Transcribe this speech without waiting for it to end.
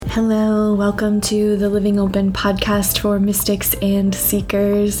Hello, welcome to the Living Open podcast for mystics and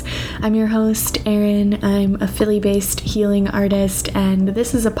seekers. I'm your host, Erin. I'm a Philly-based healing artist, and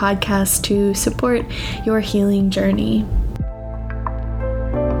this is a podcast to support your healing journey.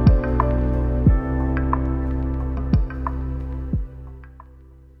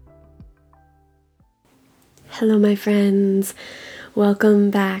 Hello, my friends.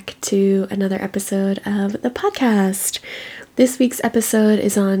 Welcome back to another episode of the podcast. This week's episode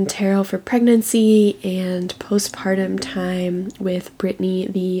is on tarot for pregnancy and postpartum time with Brittany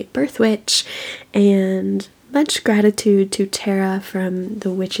the Birth Witch, and much gratitude to Tara from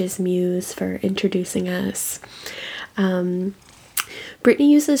the Witch's Muse for introducing us.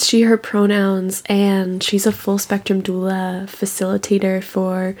 Brittany uses she, her pronouns, and she's a full spectrum doula facilitator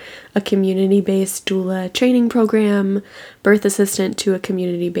for a community-based doula training program, birth assistant to a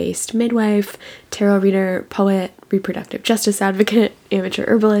community-based midwife, tarot reader, poet, reproductive justice advocate, amateur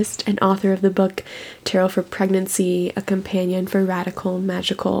herbalist, and author of the book Tarot for Pregnancy, a companion for radical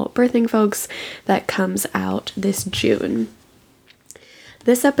magical birthing folks that comes out this June.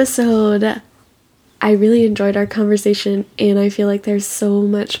 This episode, I really enjoyed our conversation, and I feel like there's so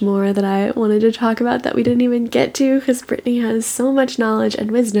much more that I wanted to talk about that we didn't even get to because Brittany has so much knowledge and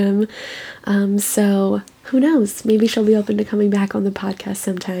wisdom. So who knows? Maybe she'll be open to coming back on the podcast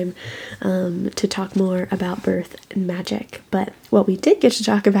sometime to talk more about birth and magic. But what we did get to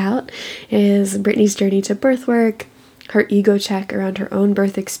talk about is Brittany's journey to birth work, her ego check around her own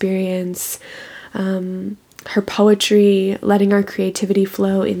birth experience, her poetry, letting our creativity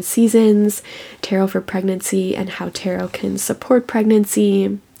flow in seasons, tarot for pregnancy and how tarot can support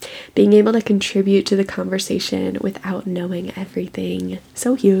pregnancy, being able to contribute to the conversation without knowing everything,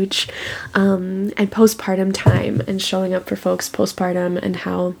 so huge, and postpartum time and showing up for folks postpartum and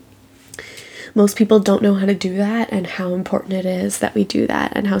how most people don't know how to do that and how important it is that we do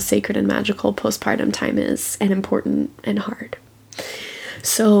that and how sacred and magical postpartum time is and important and hard.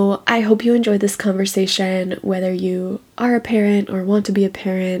 So I hope you enjoyed this conversation, whether you are a parent or want to be a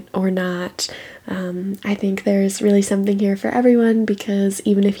parent or not. I think there's really something here for everyone because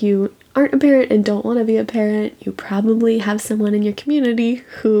even if you aren't a parent and don't want to be a parent, you probably have someone in your community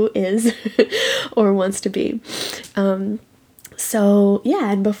who is or wants to be. So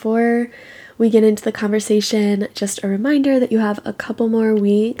yeah, and before we get into the conversation, just a reminder that you have a couple more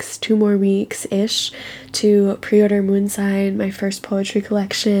weeks, 2 more weeks-ish, to pre-order Moonsign, my first poetry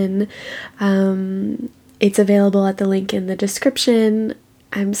collection. It's available at the link in the description.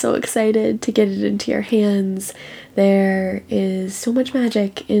 I'm so excited to get it into your hands. There is so much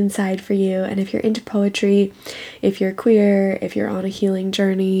magic inside for you, and if you're into poetry, if you're queer, if you're on a healing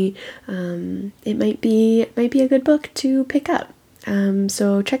journey, it might be a good book to pick up.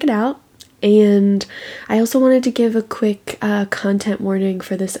 So check it out. And I also wanted to give a quick content warning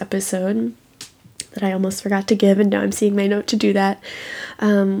for this episode that I almost forgot to give, and now I'm seeing my note to do that,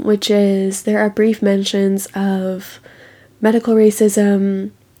 which is there are brief mentions of medical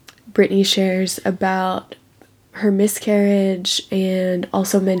racism. Brittany shares about her miscarriage and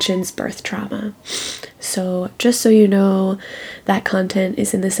also mentions birth trauma. So just so you know, that content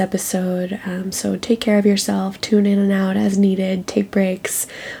is in this episode. So take care of yourself, tune in and out as needed, take breaks,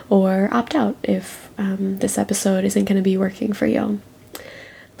 or opt out if this episode isn't going to be working for you.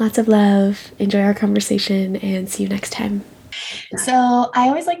 Lots of love, enjoy our conversation, and see you next time. So I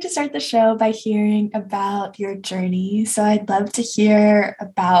always like to start the show by hearing about your journey. So I'd love to hear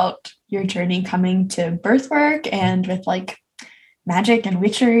about your journey coming to birth work and with like magic and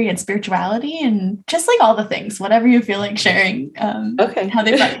witchery and spirituality and just like all the things, whatever you feel like sharing. Okay. How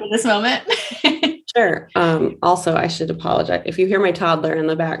they brought you to this moment. Sure. Also, I should apologize if you hear my toddler in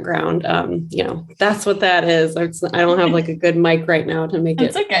the background. That's what that is. I don't have like a good mic right now to make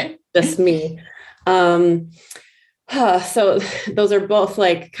It's it okay. Just me. So those are both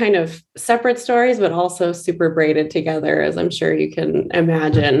like kind of separate stories, but also super braided together, as I'm sure you can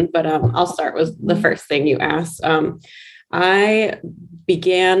imagine. But I'll start with the first thing you asked. I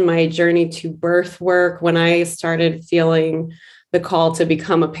began my journey to birth work when I started feeling the call to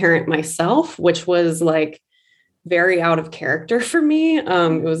become a parent myself, which was like very out of character for me.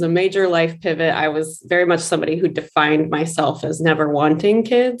 It was a major life pivot. I was very much somebody who defined myself as never wanting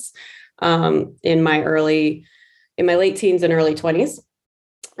kids in my late teens and early 20s.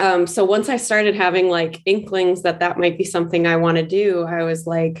 So once I started having like inklings that might be something I want to do, I was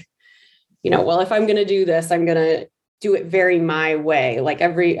like, well, if I'm going to do this, I'm going to do it very my way. Like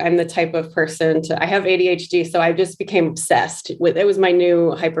I'm the type of person I have ADHD. So I just became obsessed with, it was my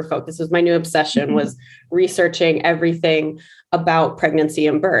new hyper focus. It was my new obsession was researching everything about pregnancy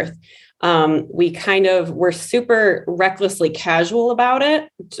and birth. We kind of were super recklessly casual about it,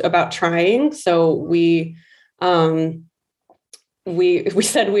 about trying. So we said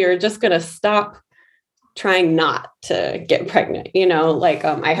we were just going to stop trying not to get pregnant. Like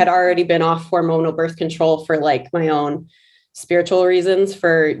I had already been off hormonal birth control for like my own spiritual reasons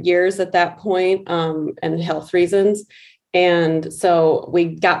for years at that point, and health reasons. And so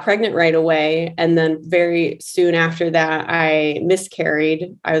we got pregnant right away. And then very soon after that, I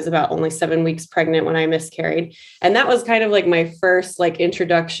miscarried. I was about only 7 weeks pregnant when I miscarried. And that was kind of like my first like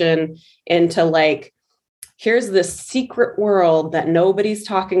introduction into like, here's this secret world that nobody's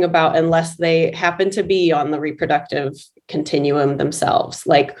talking about unless they happen to be on the reproductive continuum themselves.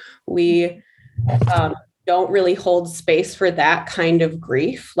 Like we don't really hold space for that kind of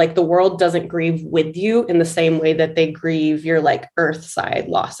grief. Like the world doesn't grieve with you in the same way that they grieve your like earth side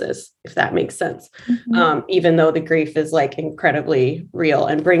losses, if that makes sense. Even though the grief is like incredibly real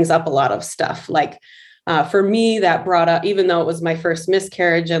and brings up a lot of stuff. Like for me, that brought up, even though it was my first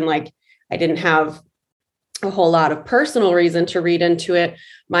miscarriage and like I didn't have a whole lot of personal reason to read into it.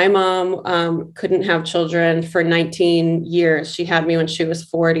 My mom couldn't have children for 19 years. She had me when she was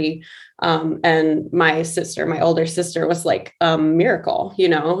 40. And my older sister was like a miracle,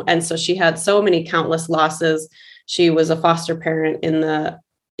 and so she had so many countless losses. She was a foster parent in the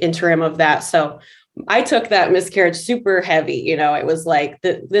interim of that. So I took that miscarriage super heavy. It was like,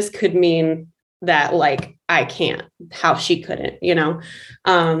 this could mean that like, I can't, how she couldn't,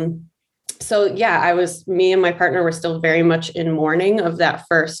 so yeah, me and my partner were still very much in mourning of that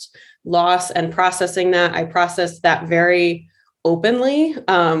first loss and processing that. I processed that very openly,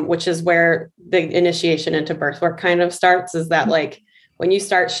 which is where the initiation into birth work kind of starts, is that like when you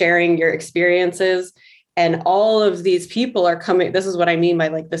start sharing your experiences and all of these people are coming, this is what I mean by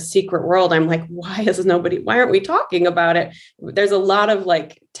like the secret world. I'm like, why aren't we talking about it? There's a lot of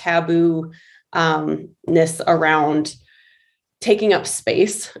like taboo ness around taking up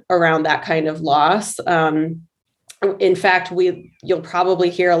space around that kind of loss. In fact, you'll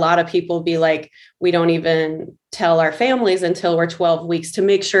probably hear a lot of people be like, we don't even tell our families until we're 12 weeks to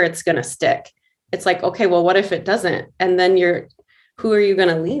make sure it's going to stick. It's like, okay, well, what if it doesn't? And then who are you going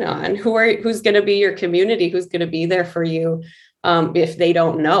to lean on? Who's going to be your community? Who's going to be there for you? If they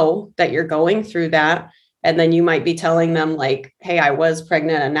don't know that you're going through that. And then you might be telling them like, hey, I was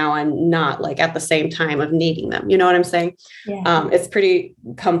pregnant and now I'm not, like at the same time of needing them. You know what I'm saying? Yeah. It's pretty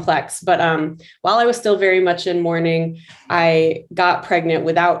complex. But while I was still very much in mourning, I got pregnant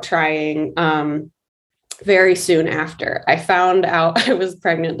without trying very soon after. I found out I was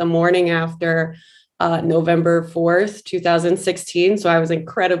pregnant the morning after November 4th, 2016. So I was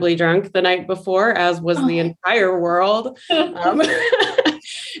incredibly drunk the night before, as was the entire world.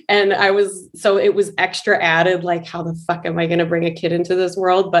 And it was extra added, like, how the fuck am I going to bring a kid into this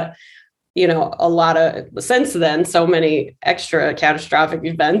world? But, since then, so many extra catastrophic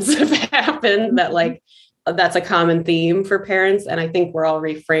events have happened that like, that's a common theme for parents. And I think we're all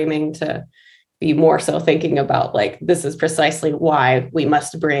reframing to be more so thinking about like, this is precisely why we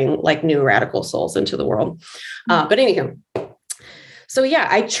must bring like new radical souls into the world. But anywho, so yeah,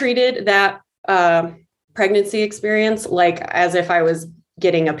 I treated that pregnancy experience like as if I was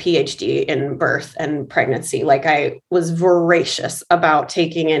getting a PhD in birth and pregnancy. Like I was voracious about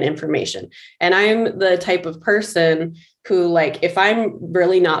taking in information. And I'm the type of person who, like, if I'm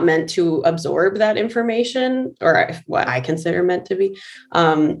really not meant to absorb that information, or what I consider meant to be,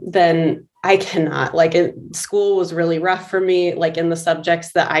 then I cannot. Like, school was really rough for me, like in the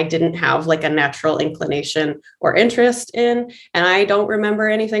subjects that I didn't have like a natural inclination or interest in. And I don't remember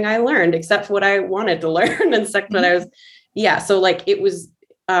anything I learned except what I wanted to learn and except what I was. Yeah. So like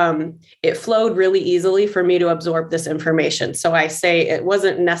it flowed really easily for me to absorb this information. So I say it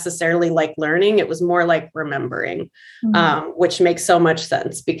wasn't necessarily like learning. It was more like remembering, which makes so much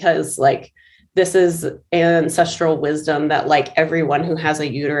sense because like, this is ancestral wisdom that like everyone who has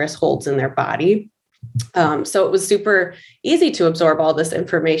a uterus holds in their body. So it was super easy to absorb all this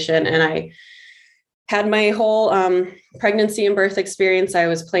information. And I had my whole pregnancy and birth experience. I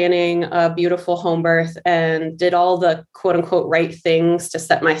was planning a beautiful home birth and did all the quote unquote right things to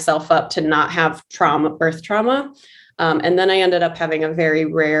set myself up to not have birth trauma. And then I ended up having a very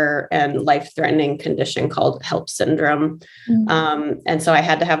rare and life-threatening condition called HELLP syndrome. And so I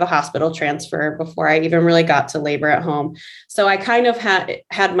had to have a hospital transfer before I even really got to labor at home. So I kind of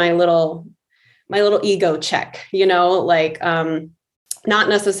had my little ego check, like not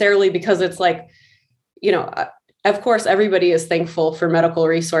necessarily because it's like, of course, everybody is thankful for medical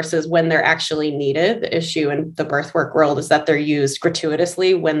resources when they're actually needed. The issue in the birth work world is that they're used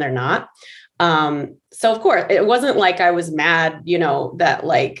gratuitously when they're not. So of course, it wasn't like I was mad, that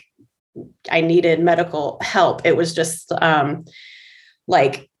like I needed medical help. It was just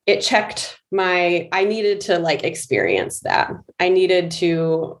like it checked I needed to like experience that. I needed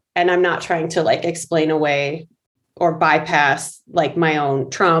to, and I'm not trying to like explain away or bypass like my own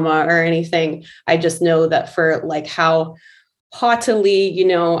trauma or anything. I just know that for like how haughtily, you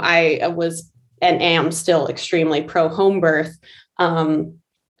know, I was and am still extremely pro home birth.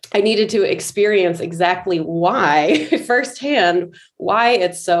 I needed to experience exactly why firsthand, why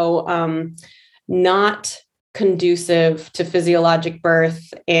it's so not conducive to physiologic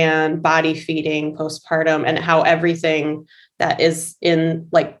birth and body feeding postpartum, and how everything that is in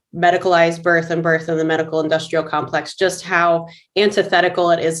like medicalized birth and birth in the medical industrial complex, just how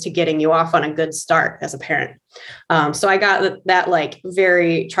antithetical it is to getting you off on a good start as a parent. So I got that like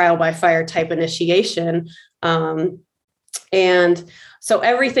very trial by fire type initiation. And so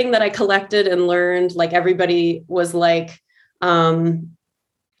everything that I collected and learned, like everybody was like,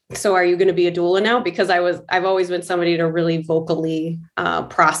 so are you going to be a doula now? Because I've always been somebody to really vocally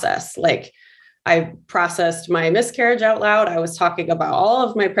process. Like I processed my miscarriage out loud. I was talking about all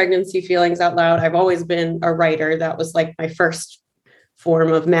of my pregnancy feelings out loud. I've always been a writer. That was like my first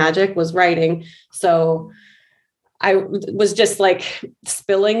form of magic, was writing. So I was just like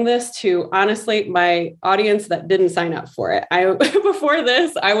spilling this to, honestly, my audience that didn't sign up for it. Before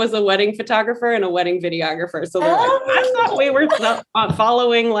this, I was a wedding photographer and a wedding videographer. So they're like, I thought we were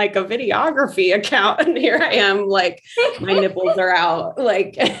following like a videography account. And here I am, like my nipples are out.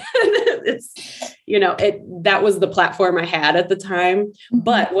 Like it's, you know, that was the platform I had at the time.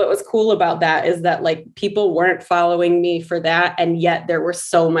 But what was cool about that is that like people weren't following me for that. And yet there were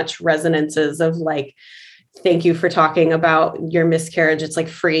so much resonances of like, thank you for talking about your miscarriage. It's like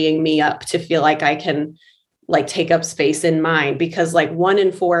freeing me up to feel like I can like take up space in mine, because like 1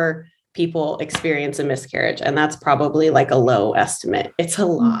 in 4 people experience a miscarriage, and that's probably like a low estimate. It's a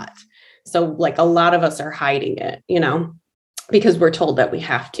lot. So like a lot of us are hiding it, you know, because we're told that we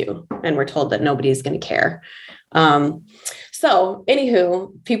have to, and we're told that nobody's going to care. So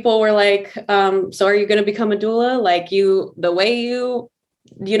anywho, people were like, so are you going to become a doula? Like the way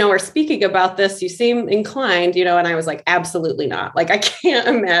you know, are speaking about this, you seem inclined, you know, and I was like, absolutely not. Like, I can't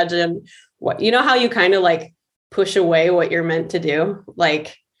imagine what, you know, how you kind of like push away what you're meant to do,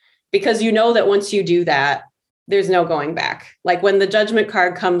 like, because you know that once you do that, there's no going back. Like when the judgment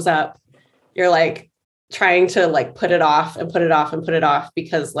card comes up, you're like trying to like put it off and put it off and put it off,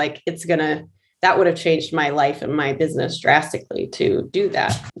 because like that would have changed my life and my business drastically to do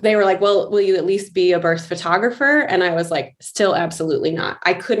that. They were like, well, will you at least be a birth photographer? And I was like, still absolutely not.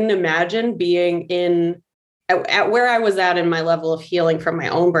 I couldn't imagine being at where I was at in my level of healing from my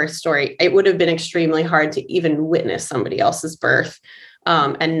own birth story. It would have been extremely hard to even witness somebody else's birth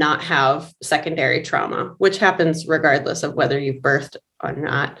and not have secondary trauma, which happens regardless of whether you've birthed or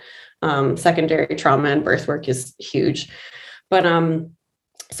not. Secondary trauma and birth work is huge. But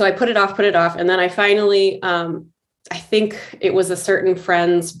so I put it off. And then I finally, I think it was a certain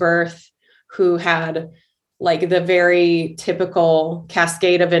friend's birth who had like the very typical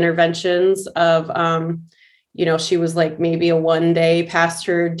cascade of interventions of, you know, she was like maybe a 1 day past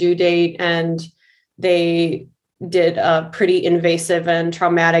her due date, and they did a pretty invasive and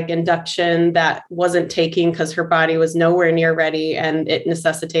traumatic induction that wasn't taking because her body was nowhere near ready, and it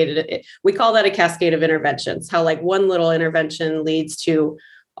necessitated it. We call that a cascade of interventions, how like one little intervention leads to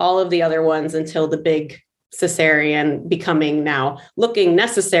all of the other ones until the big cesarean becoming now looking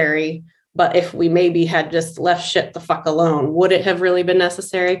necessary. But if we maybe had just left shit the fuck alone, would it have really been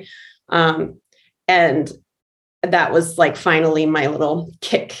necessary? And that was like finally my little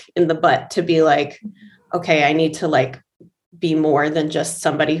kick in the butt to be like, okay, I need to like be more than just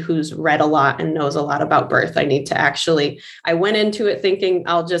somebody who's read a lot and knows a lot about birth. I need to I went into it thinking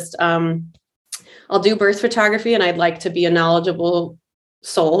I'll do birth photography, and I'd like to be a knowledgeable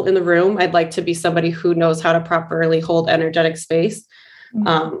soul in the room. I'd like to be somebody who knows how to properly hold energetic space,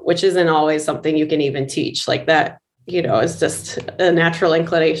 which isn't always something you can even teach. Like that, you know, is just a natural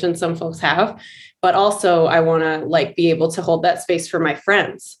inclination some folks have. But also I want to like be able to hold that space for my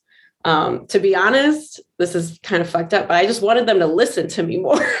friends. To be honest, this is kind of fucked up, but I just wanted them to listen to me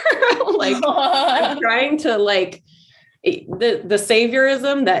more. Like I'm trying to like the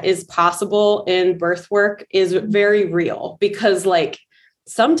saviorism that is possible in birth work is very real, because like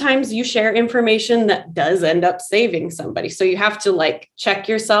sometimes you share information that does end up saving somebody. So you have to like check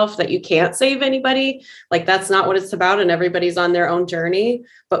yourself that you can't save anybody. Like that's not what it's about. And everybody's on their own journey.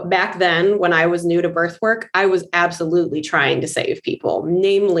 But back then when I was new to birth work, I was absolutely trying to save people,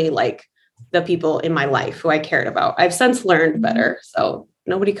 namely like the people in my life who I cared about. I've since learned better. So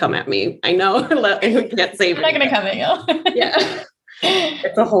nobody come at me. I know you can't save I'm not going to come at you. Yeah.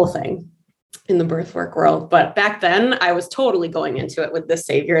 it's a whole thing in the birth work world. But back then I was totally going into it with the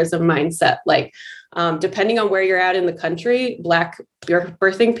saviorism mindset. Like, depending on where you're at in the country, Black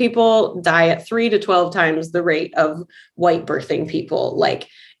birthing people die at 3 to 12 times the rate of white birthing people. Like,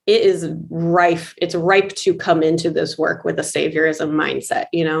 it is rife. It's ripe to come into this work with a saviorism mindset.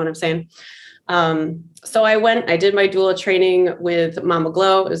 You know what I'm saying? So I did my doula training with Mama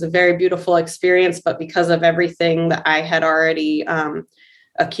Glow. It was a very beautiful experience, but because of everything that I had already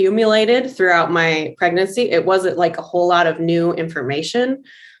accumulated throughout my pregnancy, it wasn't like a whole lot of new information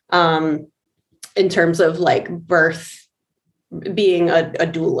in terms of like birth being a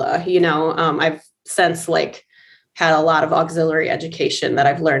doula. You know, I've since like had a lot of auxiliary education that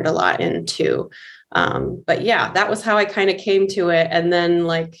I've learned a lot into. But yeah, that was how I kind of came to it. And then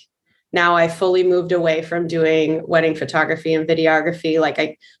like, now I fully moved away from doing wedding photography and videography.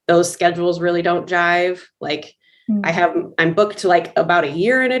 Like those schedules really don't jive. Like I'm booked like about a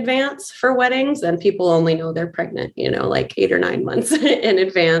year in advance for weddings, and people only know they're pregnant, you know, like 8 or 9 months in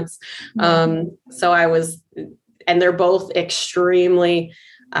advance. And they're both extremely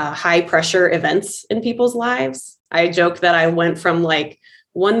high pressure events in people's lives. I joke that I went from like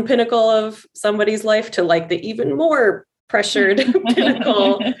one pinnacle of somebody's life to like the even more pressured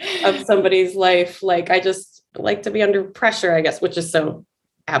pinnacle of somebody's life. Like, I just like to be under pressure, I guess, which is so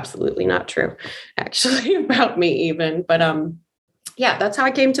absolutely not true actually about me even. But yeah, that's how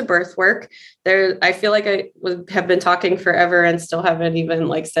I came to birth work. I feel like I have been talking forever and still haven't even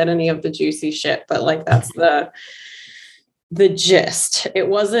like said any of the juicy shit, but like that's the gist.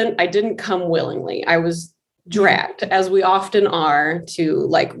 I didn't come willingly. I was dragged, as we often are, to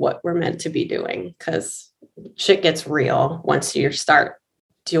like what we're meant to be doing, because shit gets real once you start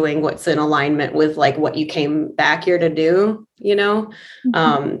doing what's in alignment with like what you came back here to do, you know.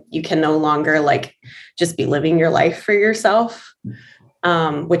 You can no longer like just be living your life for yourself,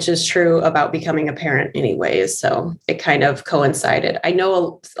 which is true about becoming a parent anyways. So it kind of coincided. I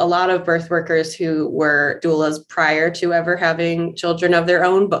know a lot of birth workers who were doulas prior to ever having children of their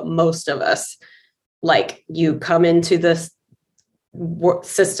own, but most of us, like, you come into this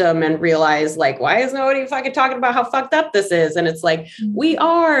system and realize like, why is nobody fucking talking about how fucked up this is? And it's like, we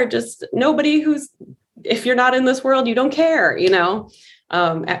are just nobody if you're not in this world, you don't care, you know.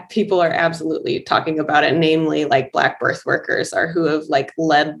 People are absolutely talking about it, namely like Black birth workers who have like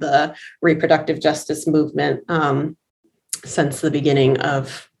led the reproductive justice movement since the beginning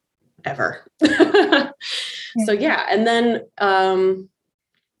of ever. So yeah. And then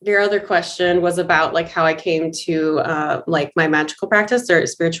your other question was about like how I came to like my magical practice or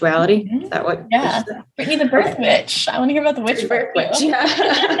spirituality. Is that what? Yeah, Brittany the birth witch. I want to hear about the witch.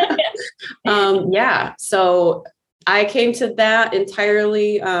 Yeah. Yeah. So I came to that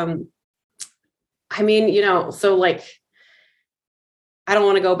entirely. I mean, you know, so like, I don't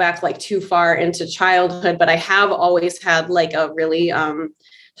want to go back like too far into childhood, but I have always had like a really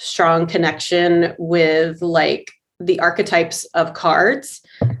strong connection with like the archetypes of cards.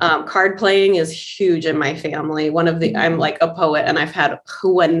 Card playing is huge in my family. I'm like a poet, and I've had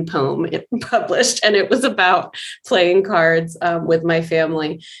one poem published, and it was about playing cards with my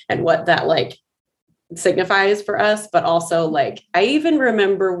family and what that like signifies for us. But also like, I even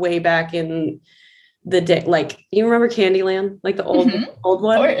remember way back in the day, like, you remember Candyland, like the old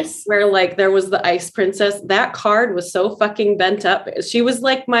one, where like there was the ice princess. That card was so fucking bent up. She was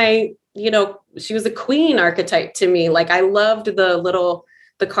like she was a queen archetype to me. Like, I loved the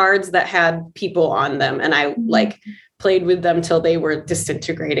cards that had people on them, and I like played with them till they were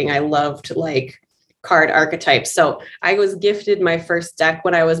disintegrating. I loved like card archetypes. So I was gifted my first deck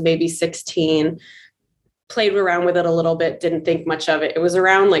when I was maybe 16, played around with it a little bit, didn't think much of it. It was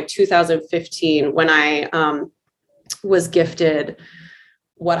around like 2015 when I was gifted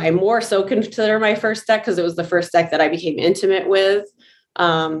what I more so consider my first deck, because it was the first deck that I became intimate with.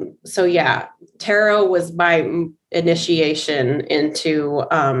 So yeah, tarot was my initiation into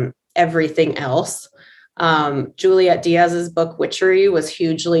everything else. Juliet Diaz's book Witchery was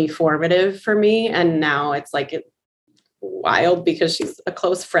hugely formative for me, and now it's like wild because she's a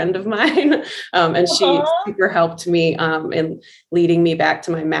close friend of mine, and she super helped me in leading me back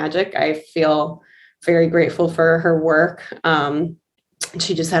to my magic. I feel very grateful for her work.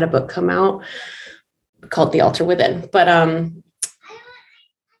 She just had a book come out called The Altar Within, but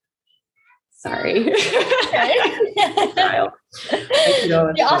sorry. The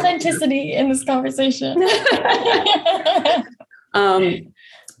authenticity in this conversation.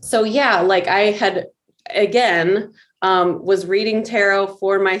 So yeah, like I had, again, was reading tarot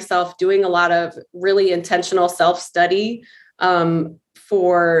for myself, doing a lot of really intentional self-study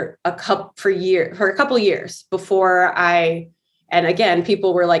for a couple years before I And again,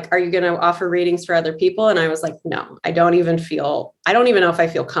 people were like, are you going to offer readings for other people? And I was like, no, I don't even know if I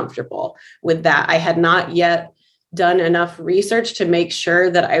feel comfortable with that. I had not yet done enough research to make sure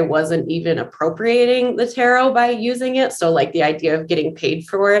that I wasn't even appropriating the tarot by using it. So like the idea of getting paid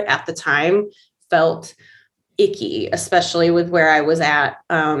for it at the time felt icky, especially with where I was at,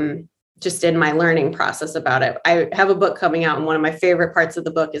 just in my learning process about it. I have a book coming out, and one of my favorite parts of the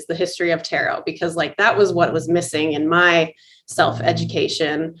book is the history of tarot, because like that was what was missing in my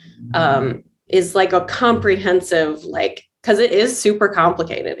self-education, is like a comprehensive, like, because it is super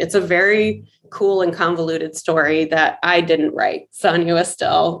complicated. It's a very cool and convoluted story that I didn't write. Sonia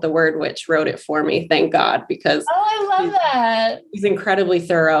Estelle, the Word Witch, wrote it for me. Thank God, because I love that. She's incredibly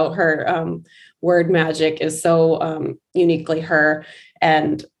thorough. Her word magic is so uniquely her.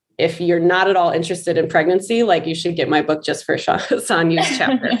 And if you're not at all interested in pregnancy, like you should get my book just for Sonia's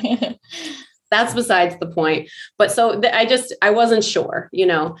chapter. That's besides the point. But so I wasn't sure,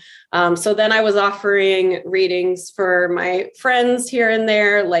 so then I was offering readings for my friends here and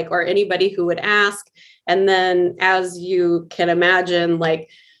there, like, or anybody who would ask. And then, as you can imagine,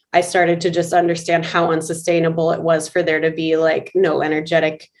 like, I started to just understand how unsustainable it was for there to be like no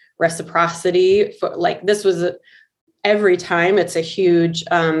energetic reciprocity. For like, this was every time, it's a huge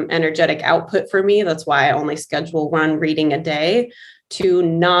energetic output for me. That's why I only schedule one reading a day. To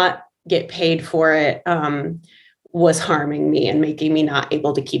not get paid for it was harming me and making me not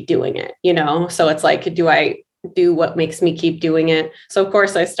able to keep doing it, So it's like, do I do what makes me keep doing it? So of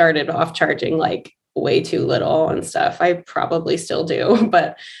course I started off charging like way too little and stuff. I probably still do,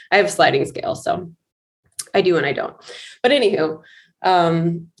 but I have sliding scale. So I do and I don't. But anywho,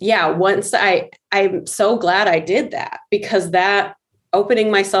 once I'm so glad I did that, because that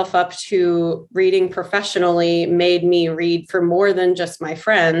opening myself up to reading professionally made me read for more than just my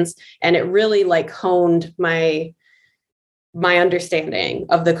friends. And it really like honed my understanding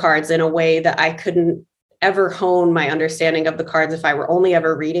of the cards in a way that I couldn't ever hone my understanding of the cards if I were only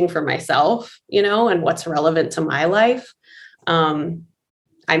ever reading for myself, and what's relevant to my life.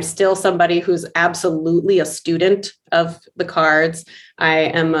 I'm still somebody who's absolutely a student of the cards. I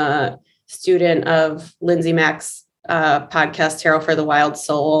am a student of Lindsay Mack's podcast, Tarot for the Wild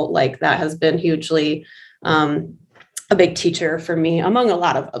Soul. Like, that has been hugely a big teacher for me, among a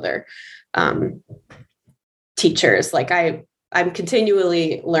lot of other teachers. Like, I'm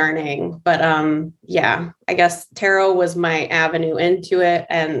continually learning, but I guess tarot was my avenue into it.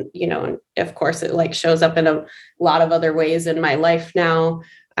 And, of course it like shows up in a lot of other ways in my life now.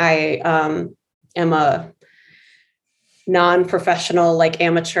 I am a non-professional, like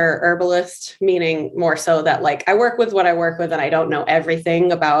amateur herbalist, meaning more so that like I work with what I work with and I don't know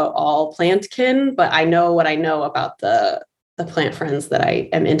everything about all plant kin, but I know what I know about the plant friends that I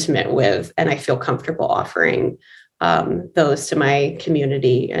am intimate with, and I feel comfortable offering those to my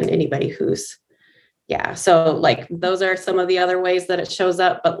community and anybody who's, so like those are some of the other ways that it shows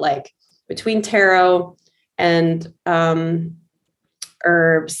up. But like between tarot and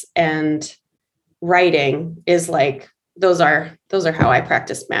herbs and writing is like, those are how I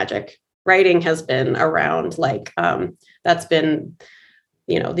practice magic. Writing has been around, like that's been,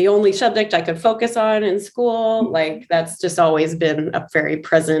 the only subject I could focus on in school. Like, that's just always been a very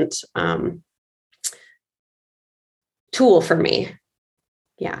present tool for me.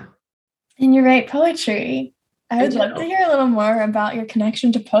 Yeah. And you write poetry. I would love to hear a little more about your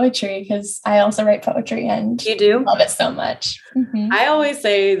connection to poetry, because I also write poetry and you do love it so much. Mm-hmm. I always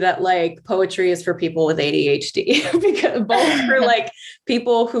say that like poetry is for people with ADHD, because both for like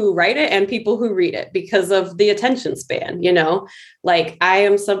people who write it and people who read it, because of the attention span, like I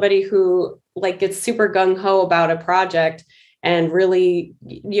am somebody who like gets super gung-ho about a project and really,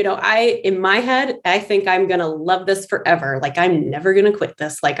 in my head, I think I'm going to love this forever. Like, I'm never going to quit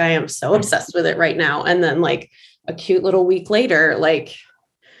this. Like, I am so obsessed with it right now. And then like a cute little week later, like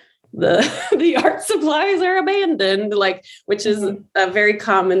the art supplies are abandoned, like, which is a very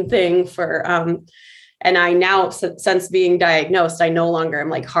common thing for, and I now, since being diagnosed, I no longer am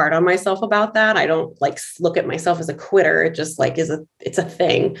like hard on myself about that. I don't like look at myself as a quitter. It just like it's a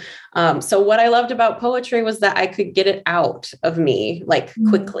thing. So what I loved about poetry was that I could get it out of me like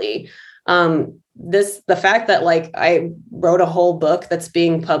quickly. The fact that like I wrote a whole book that's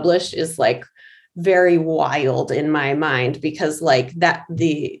being published is like very wild in my mind, because like that,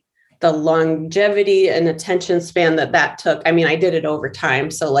 the longevity and attention span that took, I mean, I did it over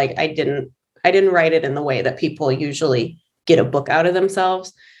time. So like, I didn't write it in the way that people usually get a book out of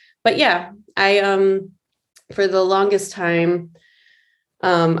themselves. But yeah, I, for the longest time,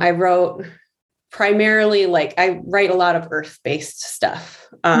 I wrote primarily, like I write a lot of earth-based stuff,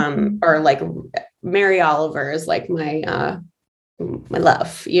 or like Mary Oliver is like my my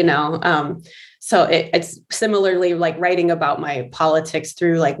love, so it's similarly like writing about my politics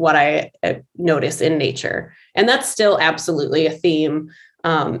through like what I notice in nature. And that's still absolutely a theme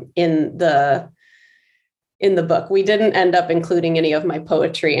in the book. We didn't end up including any of my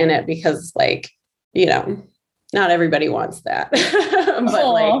poetry in it because like, not everybody wants that.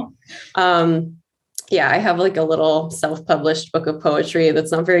 But yeah, I have like a little self-published book of poetry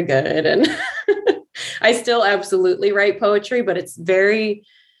that's not very good. And I still absolutely write poetry, but it's very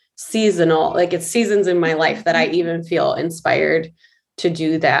seasonal. Like it's seasons in my life that I even feel inspired to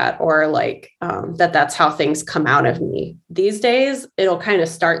do that, or like that's how things come out of me. These days, it'll kind of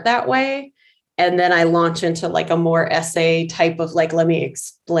start that way. And then I launch into like a more essay type of like, let me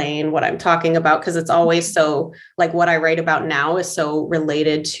explain what I'm talking about. Because it's always so like what I write about now is so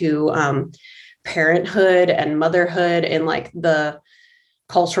related to parenthood and motherhood and like the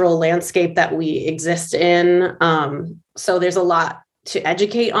cultural landscape that we exist in. So there's a lot to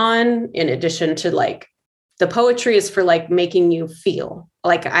educate on, in addition to like the poetry is for like making you feel.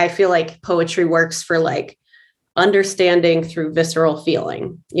 Like I feel like poetry works for like understanding through visceral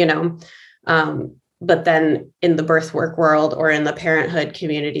feeling, but then in the birth work world or in the parenthood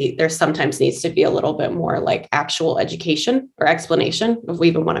community, there sometimes needs to be a little bit more like actual education or explanation of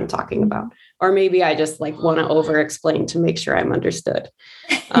even what I'm talking about. Or maybe I just like want to over explain to make sure I'm understood.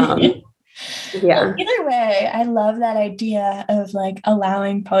 Yeah. Well, either way, I love that idea of like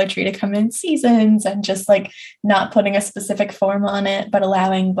allowing poetry to come in seasons and just like not putting a specific form on it, but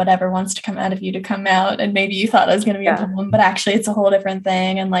allowing whatever wants to come out of you to come out. And maybe you thought it was going to be a poem, but actually it's a whole different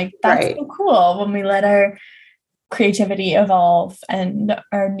thing. And like, that's so cool when we let our creativity evolve and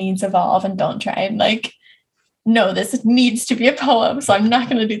our needs evolve and don't try and like, no, this needs to be a poem. So I'm not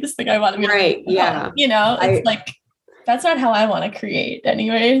going to do this thing I want to be. Right. Yeah. It's like, that's not how I want to create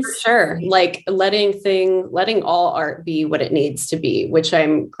anyways. For sure. Like letting all art be what it needs to be, which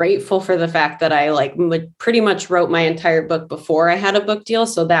I'm grateful for the fact that I like pretty much wrote my entire book before I had a book deal.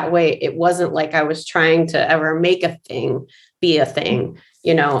 So that way it wasn't like I was trying to ever make a thing be a thing,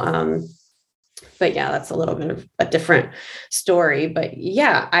 but yeah, that's a little bit of a different story, but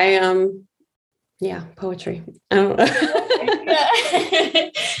yeah, poetry. I don't know.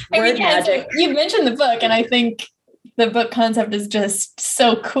 Word magic. You mentioned the book, and I think the book concept is just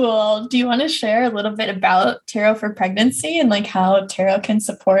so cool. Do you want to share a little bit about Tarot for Pregnancy and like how tarot can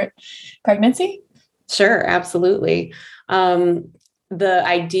support pregnancy? Sure, absolutely. The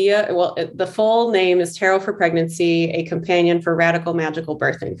idea, the full name is Tarot for Pregnancy, a companion for radical magical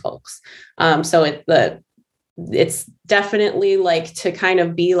birthing folks. So it's definitely like to kind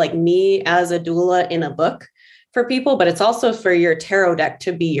of be like me as a doula in a book for people, but it's also for your tarot deck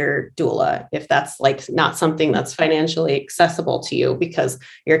to be your doula if that's like not something that's financially accessible to you, because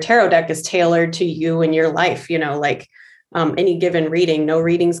your tarot deck is tailored to you and your life, like any given reading, no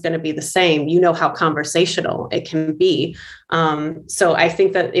reading's going to be the same. How conversational it can be. So I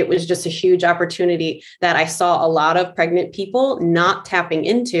think that it was just a huge opportunity that I saw a lot of pregnant people not tapping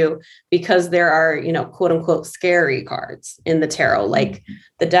into, because there are, quote unquote, scary cards in the tarot, like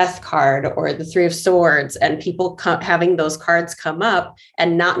the Death card or the Three of Swords, and people having those cards come up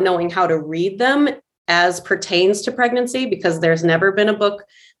and not knowing how to read them as pertains to pregnancy, because there's never been a book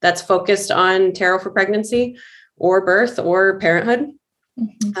that's focused on tarot for pregnancy or birth or parenthood.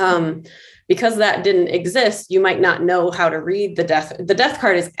 Because that didn't exist, you might not know how to read the death. The Death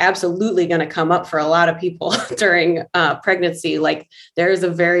card is absolutely going to come up for a lot of people during pregnancy. Like there is a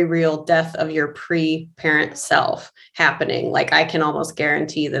very real death of your pre-parent self happening. Like I can almost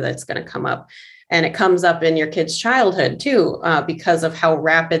guarantee that it's going to come up. And it comes up in your kid's childhood too, because of how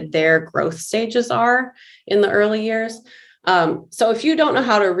rapid their growth stages are in the early years. So if you don't know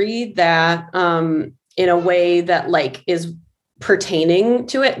how to read that, in a way that like is pertaining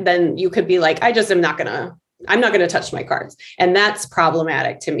to it, then you could be like, I'm not going to touch my cards. And that's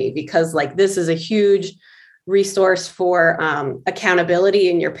problematic to me, because like, this is a huge resource for accountability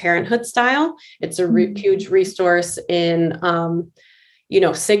in your parenthood style. It's a huge resource in,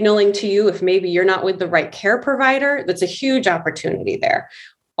 signaling to you if maybe you're not with the right care provider. That's a huge opportunity there.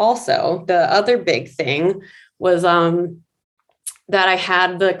 Also, the other big thing was that I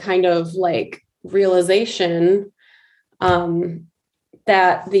had the kind of like realization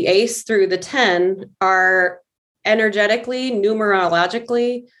that the ace through the 10 are energetically,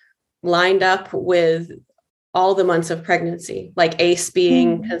 numerologically lined up with all the months of pregnancy, like ace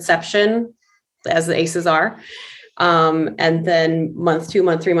being conception, as the aces are. And then month 2,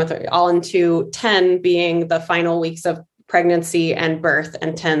 month 3, month, all into 10 being the final weeks of pregnancy and birth.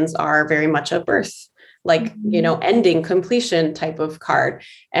 And 10s are very much a birth like, ending, completion type of card,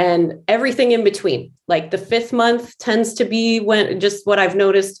 and everything in between. Like the 5th month tends to be when, just what I've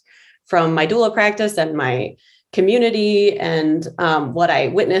noticed from my doula practice and my community and what I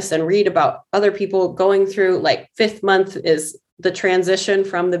witness and read about other people going through, like 5th month is the transition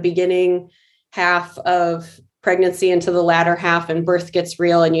from the beginning half of pregnancy into the latter half, and birth gets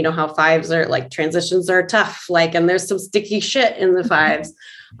real. And you know how 5s are like, transitions are tough, like, and there's some sticky shit in the 5s.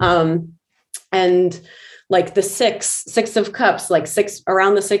 And like the six of cups, like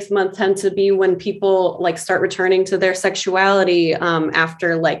around the 6th month tend to be when people like start returning to their sexuality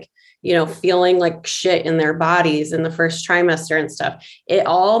after like, feeling like shit in their bodies in the first trimester and stuff. It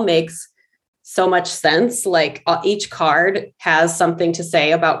all makes so much sense. Like each card has something to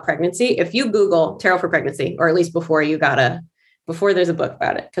say about pregnancy. If you Google tarot for pregnancy, or at least before there's a book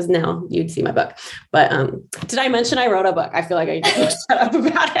about it, because now you'd see my book. But did I mention I wrote a book? I feel like I just shut up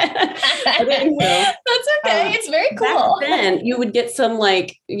about it. That's okay. It's very cool. Then you would get some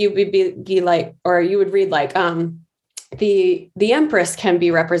like, you would be like, or you would read like, the Empress can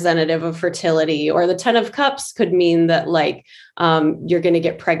be representative of fertility, or the 10 of Cups could mean that like you're going to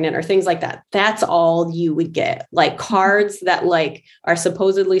get pregnant, or things like that. That's all you would get, like cards that like are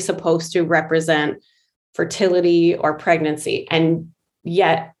supposedly supposed to represent fertility or pregnancy. And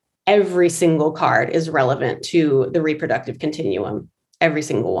yet every single card is relevant to the reproductive continuum, every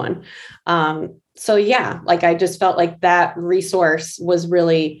single one. So yeah, like I just felt like that resource was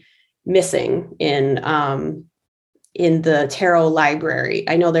really missing in the tarot library.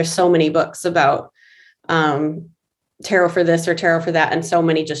 I know there's so many books about tarot for this or tarot for that, and so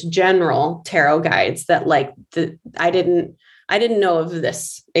many just general tarot guides that like I didn't know of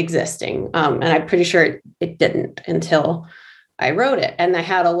this existing. And I'm pretty sure it didn't until I wrote it. And I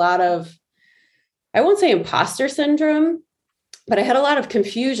had a lot of, I won't say imposter syndrome, but I had a lot of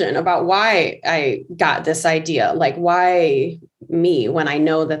confusion about why I got this idea. Like, why me, when I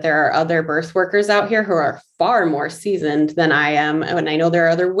know that there are other birth workers out here who are far more seasoned than I am. And I know there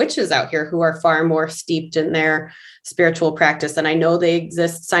are other witches out here who are far more steeped in their spiritual practice. And I know they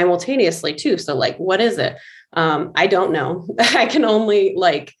exist simultaneously too. So like, what is it? I don't know. I can only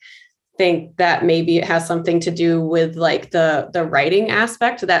like think that maybe it has something to do with like the writing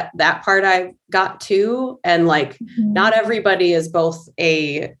aspect, that part I got to. And like, not everybody is both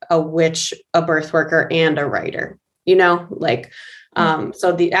a witch, a birth worker, and a writer, like,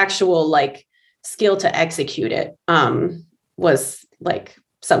 so the actual like skill to execute it was like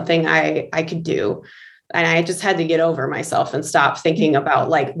something I could do. And I just had to get over myself and stop thinking about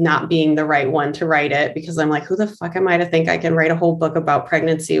like not being the right one to write it, because I'm like, who the fuck am I to think I can write a whole book about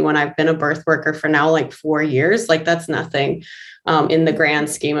pregnancy when I've been a birth worker for now like 4 years? Like that's nothing in the grand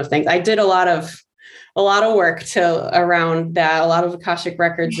scheme of things. I did a lot of work around that, a lot of Akashic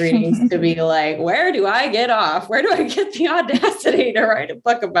Records readings to be like, where do I get off? Where do I get the audacity to write a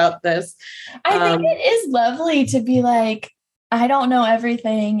book about this? I think it is lovely to be like, I don't know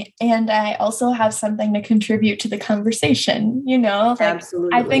everything, and I also have something to contribute to the conversation, Like,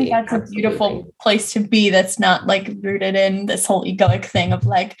 absolutely. I think that's a beautiful place to be, that's not like rooted in this whole egoic thing of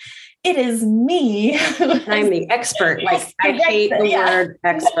like, it is me. I'm the expert. Like I hate the word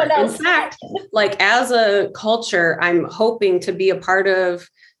expert. In fact, like as a culture, I'm hoping to be a part of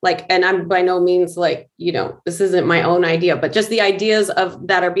like, and I'm by no means like, this isn't my own idea, but just the ideas of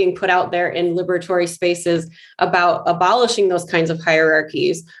that are being put out there in liberatory spaces about abolishing those kinds of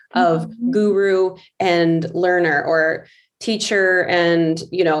hierarchies of guru and learner, or teacher and,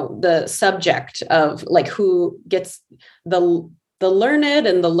 the subject of like who gets the learned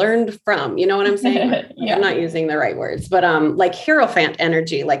and the learned from, you know what I'm saying? Yeah. I'm not using the right words, but like Hierophant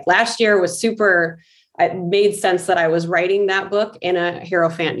energy, like last year was super, it made sense that I was writing that book in a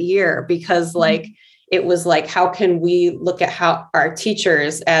Hierophant year, because like, it was like, how can we look at how our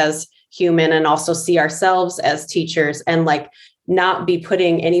teachers as human and also see ourselves as teachers, and like not be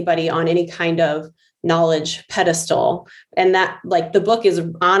putting anybody on any kind of knowledge pedestal. And that like the book is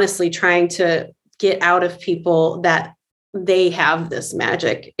honestly trying to get out of people that they have this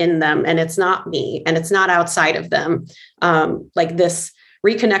magic in them, and it's not me, and it's not outside of them. Like this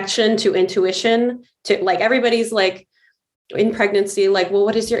reconnection to intuition, to like, everybody's like in pregnancy, like, well,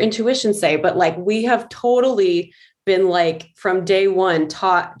 what does your intuition say? But like, we have totally been like from day one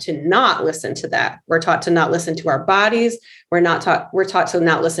taught to not listen to that. We're taught to not listen to our bodies. We're taught to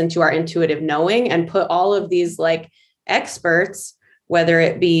not listen to our intuitive knowing, and put all of these like experts, whether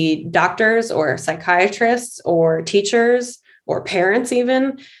it be doctors or psychiatrists or teachers or parents,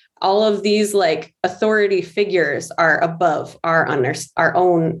 even, all of these like authority figures are above our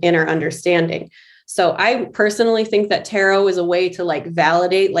own inner understanding. So I personally think that tarot is a way to like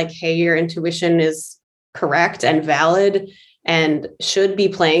validate like, hey, your intuition is correct and valid and should be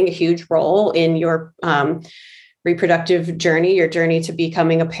playing a huge role in your reproductive journey, your journey to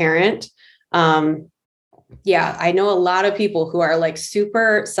becoming a parent. Yeah, I know a lot of people who are like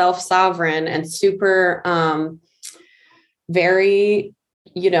super self-sovereign and super very,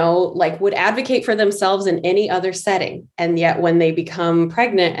 like would advocate for themselves in any other setting. And yet when they become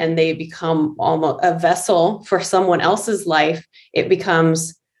pregnant and they become almost a vessel for someone else's life, it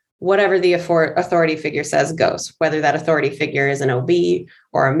becomes whatever the authority figure says goes, whether that authority figure is an OB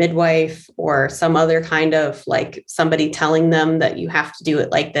or a midwife or some other kind of like somebody telling them that you have to do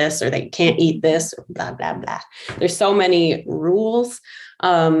it like this, or that you can't eat this, or blah, blah, blah. There's so many rules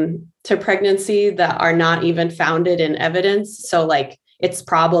to pregnancy that are not even founded in evidence. So like, it's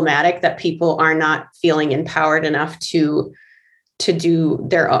problematic that people are not feeling empowered enough to continue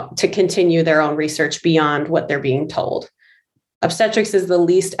their own research beyond what they're being told. Obstetrics is the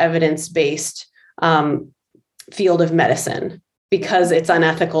least evidence-based field of medicine because it's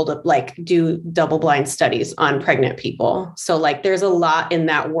unethical to like do double-blind studies on pregnant people. So like there's a lot in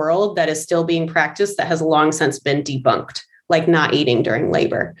that world that is still being practiced that has long since been debunked, like not eating during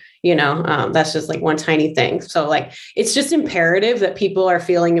labor, that's just like one tiny thing. So like, it's just imperative that people are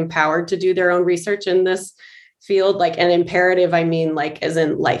feeling empowered to do their own research in this field. Like an imperative, I mean, like as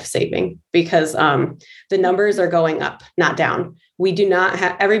in life-saving, because the numbers are going up, not down. We do not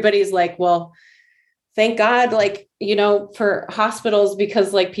have, everybody's like, well, thank God, like, for hospitals,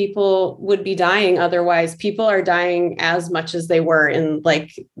 because like people would be dying. Otherwise, people are dying as much as they were in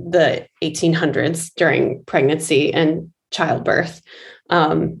like the 1800s during pregnancy and childbirth.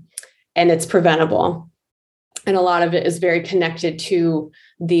 And it's preventable. And a lot of it is very connected to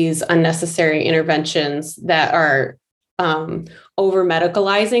these unnecessary interventions that are over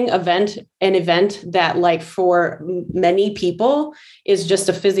medicalizing an event that like for many people is just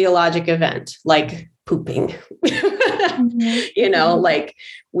a physiologic event, like pooping. Like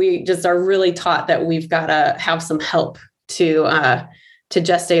we just are really taught that we've got to have some help to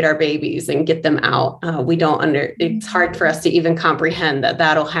gestate our babies and get them out. It's hard for us to even comprehend that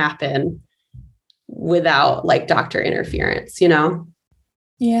that'll happen without like doctor interference,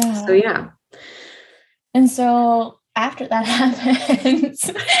 Yeah. So, yeah. And so after that happens,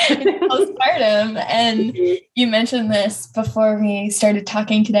 postpartum, and you mentioned this before we started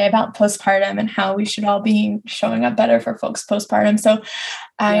talking today about postpartum and how we should all be showing up better for folks postpartum. So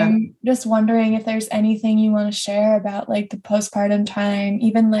I'm just wondering if there's anything you want to share about like the postpartum time,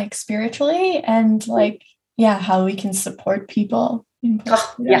 even like spiritually, and like, how we can support people in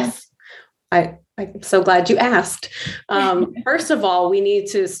postpartum. Yes. I'm so glad you asked. First of all, we need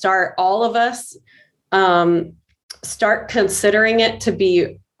to all of us, start considering it to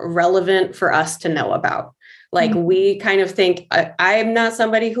be relevant for us to know about. Like we kind of think, I'm not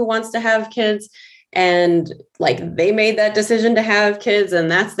somebody who wants to have kids, and like they made that decision to have kids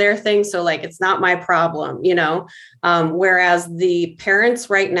and that's their thing. So like, it's not my problem, whereas the parents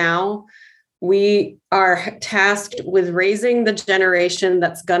right now, we are tasked with raising the generation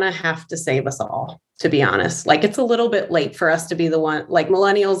that's going to have to save us all, to be honest. Like it's a little bit late for us to be the one, like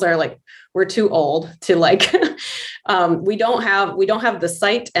millennials are like, we're too old to like, we don't have the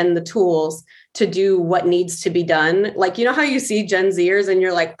sight and the tools to do what needs to be done. Like, how you see Gen Zers and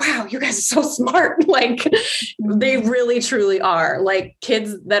you're like, wow, you guys are so smart. Like they really, truly are. Like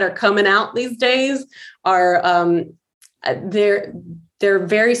kids that are coming out these days are, they're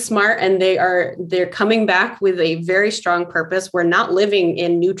very smart, and they're coming back with a very strong purpose. We're not living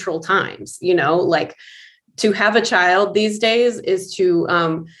in neutral times, like to have a child these days is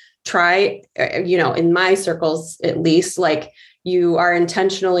to try, in my circles, at least, like you are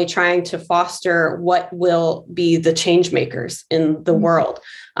intentionally trying to foster what will be the change makers in the world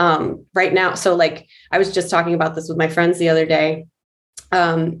right now. So like, I was just talking about this with my friends the other day.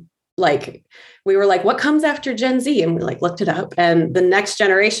 Like we were like, what comes after Gen Z? And we like looked it up, and the next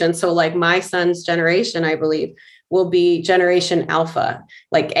generation. So like my son's generation, I believe, will be Generation Alpha,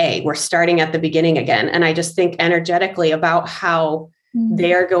 like we're starting at the beginning again. And I just think energetically about how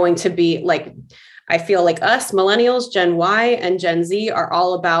they are going to be like, I feel like us millennials, Gen Y and Gen Z are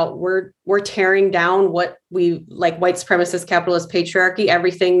all about, we're tearing down what we like white supremacist capitalist patriarchy,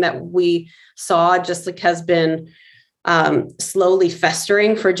 everything that we saw just like has been slowly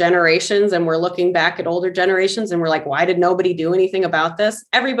festering for generations. And we're looking back at older generations and we're like, why did nobody do anything about this?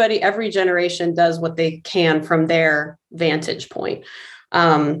 Every generation does what they can from their vantage point.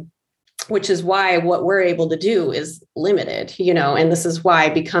 Which is why what we're able to do is limited, and this is why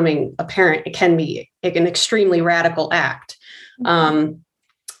becoming a parent, it can be an extremely radical act. And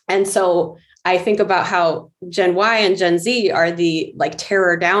so I think about how Gen Y and Gen Z are the like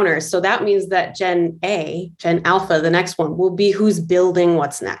terror downers. So that means that Gen Alpha, the next one, will be who's building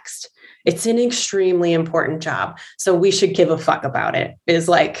what's next. It's an extremely important job. So we should give a fuck about it, is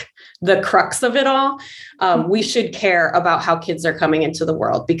like the crux of it all. We should care about how kids are coming into the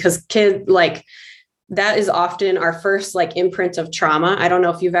world, because that is often our first like imprint of trauma. I don't know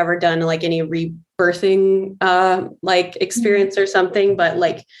if you've ever done like any rebirthing like experience or something, but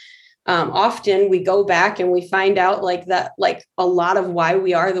like often we go back and we find out like that, like a lot of why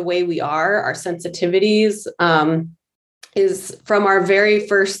we are the way we are, our sensitivities, is from our very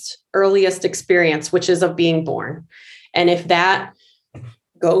first earliest experience, which is of being born. And if that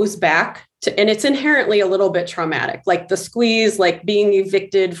goes back to, and it's inherently a little bit traumatic, like the squeeze, like being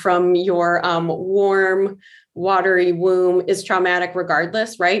evicted from your warm, watery womb is traumatic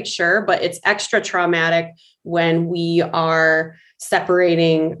regardless, right? Sure. But it's extra traumatic when we are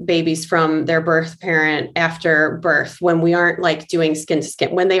separating babies from their birth parent after birth, when we aren't like doing skin to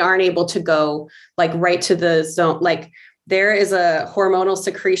skin, when they aren't able to go like right to the zone. Like there is a hormonal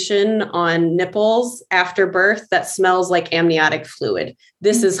secretion on nipples after birth that smells like amniotic fluid.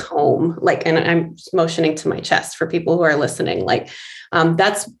 This is home. Like, and I'm motioning to my chest for people who are listening. Like,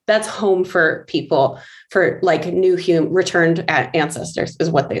 that's home for people, for like new returned ancestors is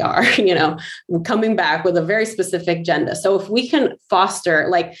what they are, coming back with a very specific agenda. So if we can foster,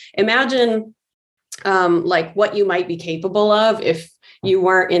 like, imagine like what you might be capable of if you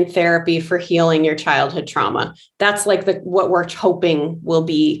weren't in therapy for healing your childhood trauma. That's like what we're hoping will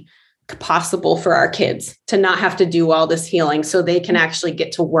be possible for our kids, to not have to do all this healing so they can actually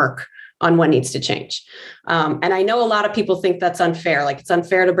get to work on what needs to change. And I know a lot of people think that's unfair. Like it's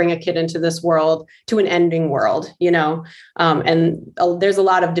unfair to bring a kid into this world, to an ending world, and there's a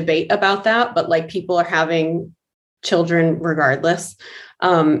lot of debate about that, but like people are having children regardless.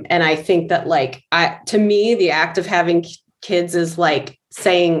 And I think that like, to me, the act of having kids is like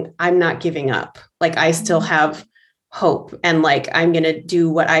saying, I'm not giving up. Like I still have hope, and like, I'm going to do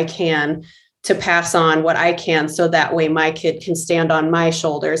what I can to pass on what I can, so that way my kid can stand on my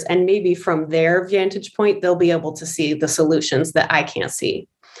shoulders. And maybe from their vantage point, they'll be able to see the solutions that I can't see.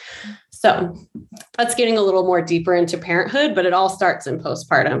 So that's getting a little more deeper into parenthood, but it all starts in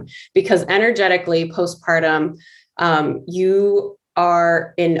postpartum, because energetically postpartum, you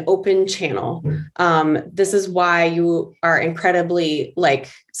are an open channel. This is why you are incredibly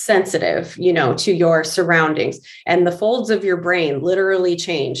like sensitive, to your surroundings, and the folds of your brain literally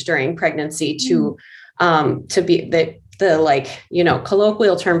change during pregnancy to be the like,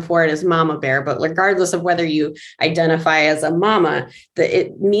 colloquial term for it is mama bear. But regardless of whether you identify as a mama,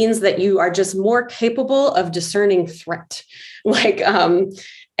 it means that you are just more capable of discerning threat. Like,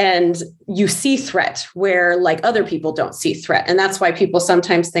 and you see threat where like other people don't see threat. And that's why people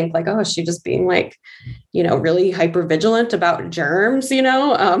sometimes think like, oh, is she just being like, really hypervigilant about germs?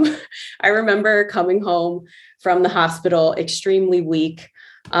 I remember coming home from the hospital extremely weak.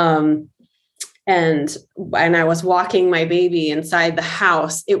 And I was walking my baby inside the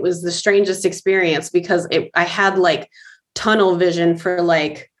house. It was the strangest experience, because I had like tunnel vision for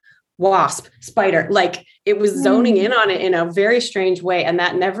like wasp, spider, like it was zoning in on it in a very strange way. And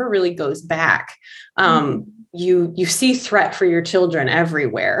that never really goes back. You see threat for your children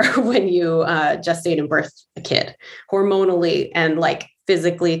everywhere when you gestate and birth a kid, hormonally and like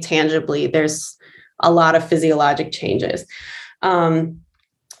physically, tangibly. There's a lot of physiologic changes.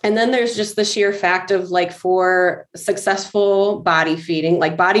 And then there's just the sheer fact of like, for successful body feeding,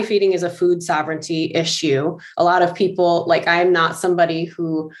 like body feeding is a food sovereignty issue. A lot of people, like I'm not somebody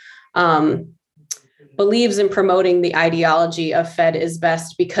who believes in promoting the ideology of fed is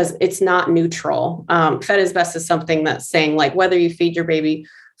best, because it's not neutral. Fed is best is something that's saying like, whether you feed your baby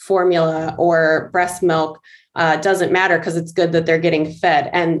formula or breast milk doesn't matter, because it's good that they're getting fed.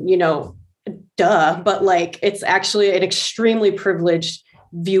 And, duh, but like, it's actually an extremely privileged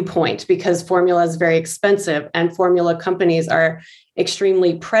viewpoint, because formula is very expensive and formula companies are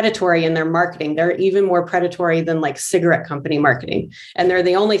extremely predatory in their marketing. They're even more predatory than like cigarette company marketing. And they're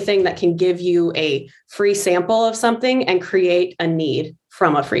the only thing that can give you a free sample of something and create a need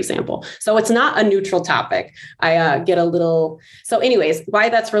from a free sample. So it's not a neutral topic. So anyways, why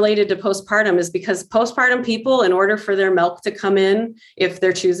that's related to postpartum is because postpartum people, in order for their milk to come in, if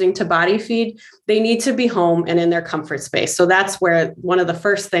they're choosing to body feed, they need to be home and in their comfort space. So that's where one of the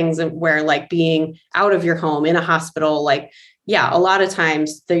first things where like being out of your home in a hospital, like, yeah, a lot of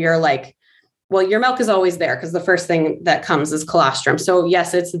times you're like, well, your milk is always there, because the first thing that comes is colostrum. So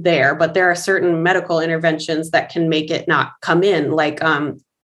yes, it's there, but there are certain medical interventions that can make it not come in. Like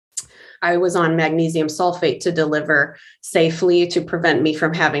I was on magnesium sulfate to deliver safely to prevent me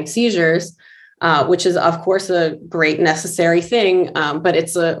from having seizures. which is of course a great necessary thing. But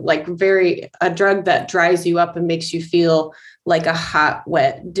it's a drug that dries you up and makes you feel like a hot,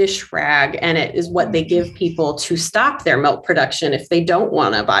 wet dish rag. And it is what they give people to stop their milk production if they don't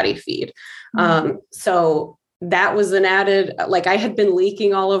want a body feed. So that was an added, like I had been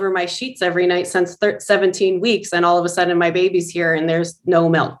leaking all over my sheets every night since 17 weeks. And all of a sudden my baby's here and there's no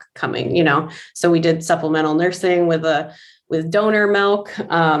milk coming, So we did supplemental nursing with donor milk.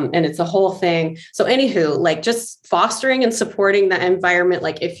 And it's a whole thing. So anywho, like just fostering and supporting the environment.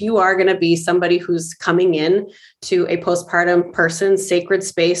 Like if you are going to be somebody who's coming in to a postpartum person's sacred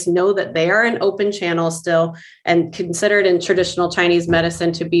space, know that they are an open channel still, and considered in traditional Chinese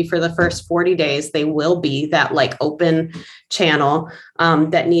medicine to be for the first 40 days, they will be that like open channel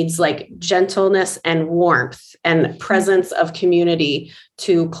that needs like gentleness and warmth and presence of community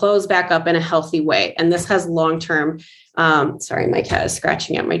to close back up in a healthy way. And this has long-term, sorry, my cat is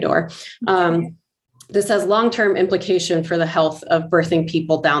scratching at my door. This has long-term implication for the health of birthing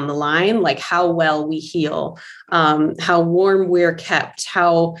people down the line, like how well we heal, how warm we're kept,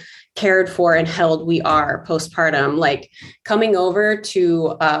 how cared for and held we are postpartum. Like coming over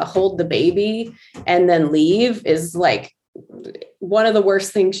to hold the baby and then leave is like one of the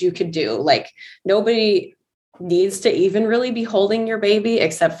worst things you could do. Like nobody needs to even really be holding your baby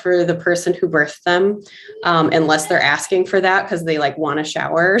except for the person who birthed them, unless they're asking for that because they like want a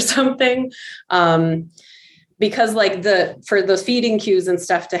shower or something. Because like for the feeding cues and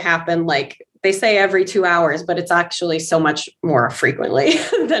stuff to happen, like they say every 2 hours, but it's actually so much more frequently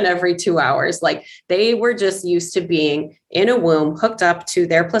than every 2 hours. Like they were just used to being in a womb, hooked up to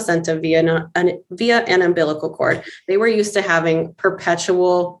their placenta via an umbilical cord. They were used to having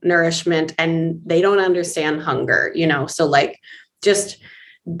perpetual nourishment and they don't understand hunger, So like just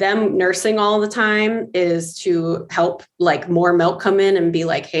them nursing all the time is to help like more milk come in and be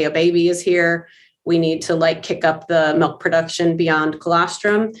like, hey, a baby is here. We need to like kick up the milk production beyond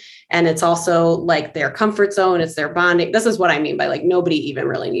colostrum. And it's also like their comfort zone. It's their bonding. This is what I mean by like, nobody even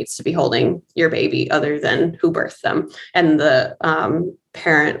really needs to be holding your baby other than who birthed them. And the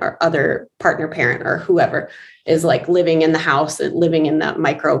parent or other partner parent or whoever is like living in the house and living in that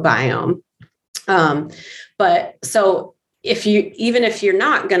microbiome. But so if you're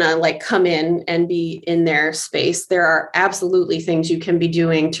not going to like come in and be in their space, there are absolutely things you can be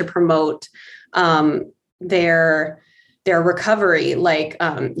doing to promote their recovery. Like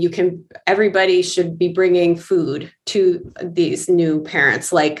everybody should be bringing food to these new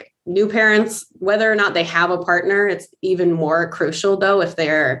parents, like new parents, whether or not they have a partner. It's even more crucial though, if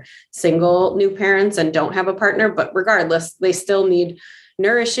they're single new parents and don't have a partner, but regardless, they still need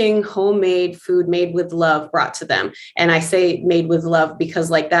nourishing homemade food made with love brought to them. And I say made with love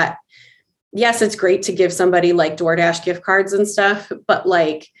because like that, yes, it's great to give somebody like DoorDash gift cards and stuff, but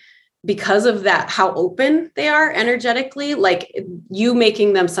like, because of that, how open they are energetically, like you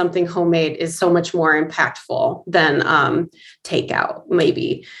making them something homemade is so much more impactful than takeout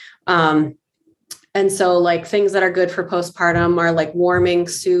maybe. And so like things that are good for postpartum are like warming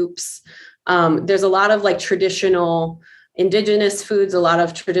soups. There's a lot of like traditional indigenous foods, a lot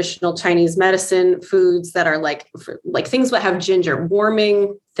of traditional Chinese medicine foods that are like things that have ginger,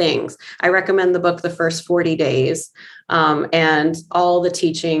 warming things. I recommend the book, The First 40 Days, and all the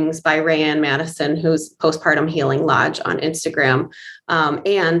teachings by Rayanne Madison, who's Postpartum Healing Lodge on Instagram,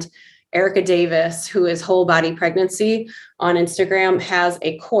 and Erica Davis, who is Whole Body Pregnancy on Instagram, has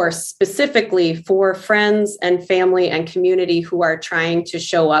a course specifically for friends and family and community who are trying to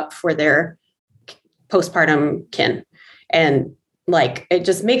show up for their postpartum kin. And like, it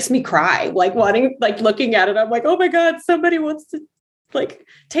just makes me cry, like looking at it. I'm like, oh my God, somebody wants to like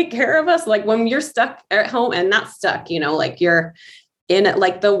take care of us. Like when you're stuck at home and not stuck, like you're in it,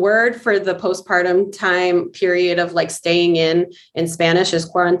 like the word for the postpartum time period of like staying in Spanish is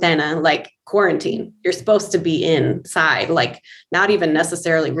cuarentena, like quarantine. You're supposed to be inside, like not even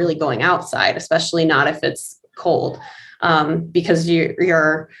necessarily really going outside, especially not if it's cold, because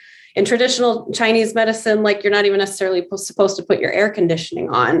you're in traditional Chinese medicine, like you're not even necessarily supposed to put your air conditioning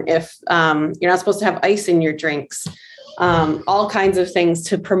on if you're not supposed to have ice in your drinks, all kinds of things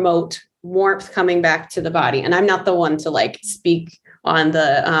to promote warmth coming back to the body. And I'm not the one to like speak on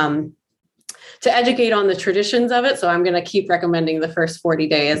to educate on the traditions of it. So I'm going to keep recommending The First 40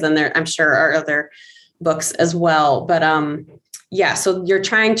 Days. And there, I'm sure are other books as well. But yeah, so you're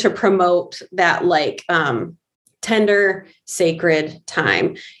trying to promote that like tender, sacred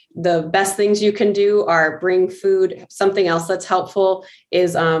time. The best things you can do are bring food. Something else that's helpful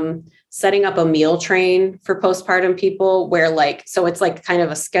is setting up a meal train for postpartum people where like, so it's like kind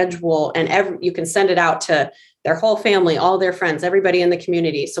of a schedule and you can send it out to their whole family, all their friends, everybody in the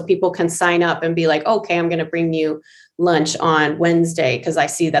community. So people can sign up and be like, okay, I'm going to bring you lunch on Wednesday because I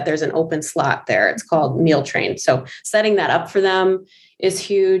see that there's an open slot there. It's called Meal Train. So setting that up for them is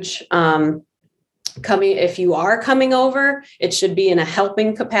huge. If you are coming over, it should be in a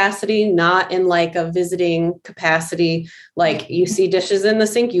helping capacity, not in like a visiting capacity. Like you see dishes in the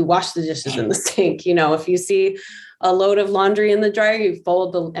sink, you wash the dishes in the sink. If you see a load of laundry in the dryer, you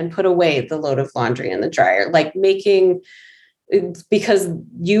fold and put away the load of laundry in the dryer, like because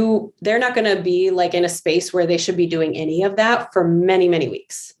they're not going to be like in a space where they should be doing any of that for many, many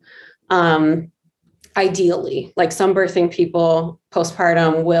weeks. Ideally, like some birthing people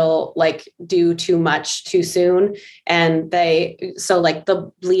postpartum will like do too much too soon. And so like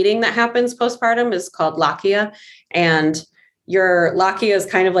the bleeding that happens postpartum is called lochia, and your lochia is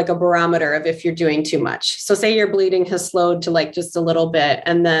kind of like a barometer of if you're doing too much. So say your bleeding has slowed to like just a little bit,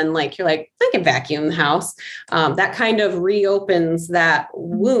 and then like you're like, I can vacuum the house. That kind of reopens that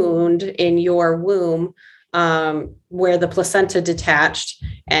wound in your womb where the placenta detached,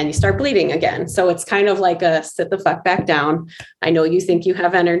 and you start bleeding again. So it's kind of like a sit the fuck back down. I know you think you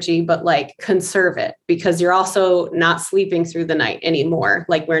have energy, but like conserve it, because you're also not sleeping through the night anymore.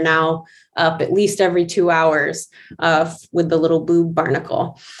 Like we're now up at least every 2 hours with the little boob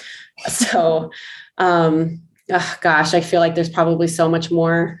barnacle. So, gosh, I feel like there's probably so much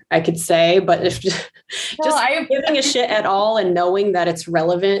more I could say, but if giving a shit at all and knowing that it's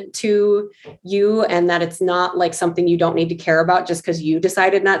relevant to you and that it's not like something you don't need to care about just because you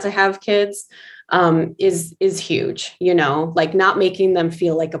decided not to have kids is huge, like not making them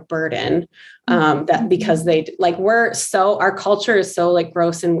feel like a burden. That because our culture is so like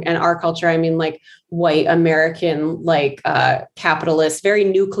gross, and our culture, I mean, like white American, like capitalist, very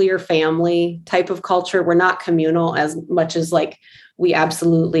nuclear family type of culture. We're not communal as much as like we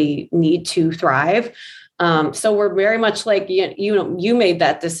absolutely need to thrive. So we're very much like, you made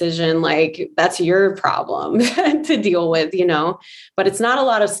that decision, like that's your problem to deal with, but it's not a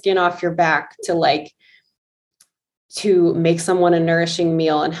lot of skin off your back to make someone a nourishing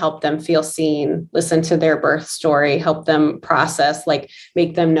meal and help them feel seen, listen to their birth story, help them process, like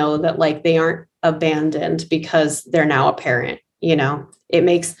make them know that like they aren't abandoned because they're now a parent. It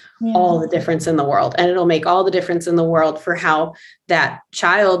makes all the difference in the world, and it'll make all the difference in the world for how that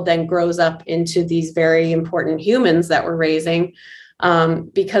child then grows up into these very important humans that we're raising,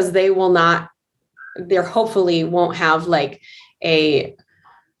 because they hopefully won't have like a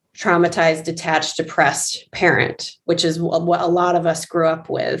traumatized, detached, depressed parent, which is what a lot of us grew up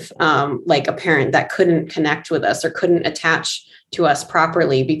with, like a parent that couldn't connect with us or couldn't attach to us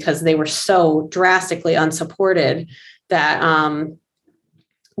properly because they were so drastically unsupported that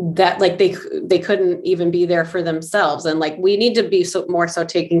like they couldn't even be there for themselves. And like we need to be more so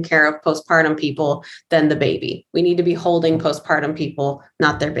taking care of postpartum people than the baby. We need to be holding postpartum people,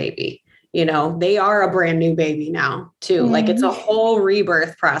 not their baby. They are a brand new baby now too. Like it's a whole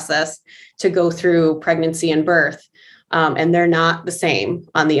rebirth process to go through pregnancy and birth. And they're not the same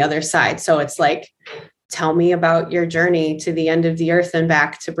on the other side. So it's like, tell me about your journey to the end of the earth and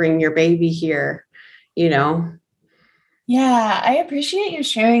back to bring your baby here, Yeah, I appreciate you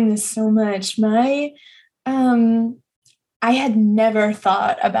sharing this so much. I had never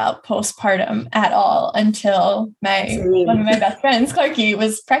thought about postpartum at all until one of my best friends, Clarky,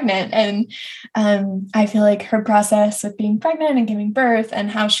 was pregnant. And I feel like her process with being pregnant and giving birth and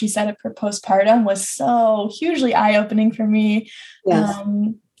how she set up her postpartum was so hugely eye-opening for me. Yes.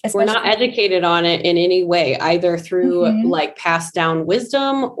 We're not educated on it in any way, either through like passed down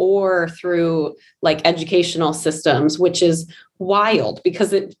wisdom or through like educational systems, which is wild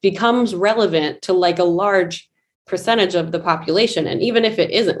because it becomes relevant to like a large percentage of the population. And even if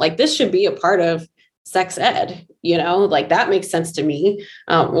it isn't, like this should be a part of sex ed, like that makes sense to me.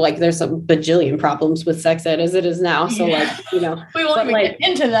 Like there's a bajillion problems with sex ed as it is now. So like, we won't even get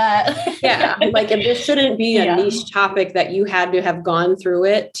into that. Yeah. Like this shouldn't be a niche topic that you had to have gone through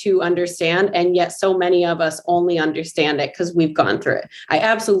it to understand. And yet so many of us only understand it because we've gone through it. I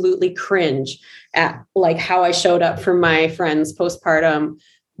absolutely cringe at like how I showed up for my friends postpartum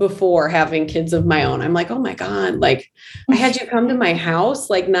before having kids of my own. I'm like, oh my God, like I had you come to my house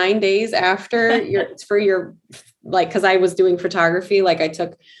like 9 days after like, cause I was doing photography. Like I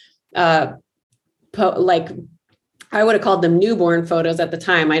took, like I would have called them newborn photos at the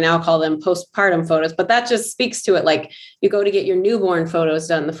time. I now call them postpartum photos, but that just speaks to it. Like you go to get your newborn photos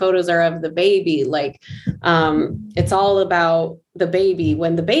done. The photos are of the baby. Like, it's all about the baby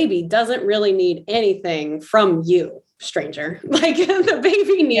when the baby doesn't really need anything from you, stranger. Like the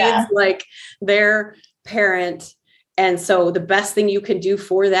baby needs like their parent. And so the best thing you can do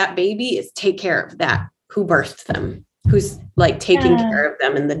for that baby is take care of that who birthed them, who's like taking care of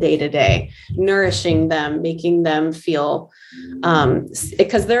them in the day to day, nourishing them, making them feel,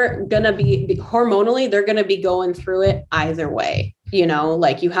 because they're going to be hormonally, they're going to be going through it either way.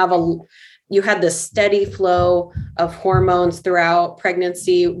 Like you had this steady flow of hormones throughout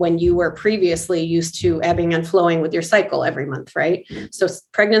pregnancy when you were previously used to ebbing and flowing with your cycle every month, right? So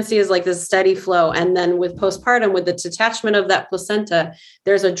pregnancy is like this steady flow. And then with postpartum, with the detachment of that placenta,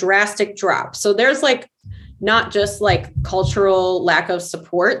 there's a drastic drop. So there's like not just like cultural lack of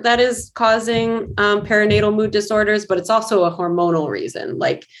support that is causing perinatal mood disorders, but it's also a hormonal reason.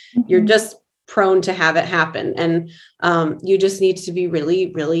 Like you're just prone to have it happen. And you just need to be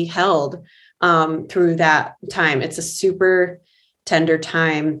really, really held through that time. It's a super tender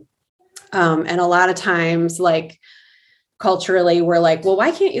time. And a lot of times, like culturally, we're like, well, why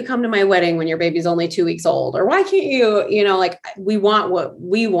can't you come to my wedding when your baby's only 2 weeks old? Or why can't you, like we want what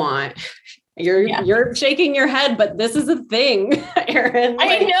we want. You're shaking your head, but this is a thing, Erin.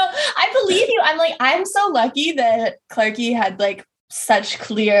 I know. I believe you. I'm so lucky that Clarky had like such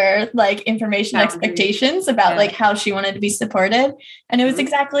clear like information expectations about like how she wanted to be supported. And it was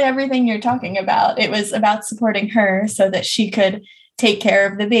exactly everything you're talking about. It was about supporting her so that she could take care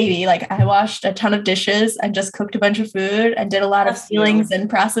of the baby. Like I washed a ton of dishes and just cooked a bunch of food and did a lot of feelings and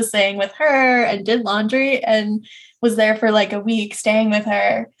processing with her and did laundry and was there for like a week staying with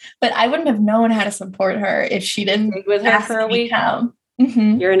her. But I wouldn't have known how to support her if she didn't stay with her for a week.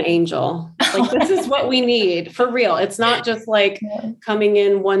 You're an angel. Like this is what we need for real. It's not just like coming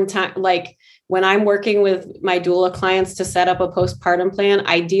in one time. Like when I'm working with my doula clients to set up a postpartum plan,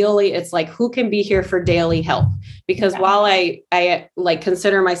 ideally it's like, who can be here for daily help? Because while I like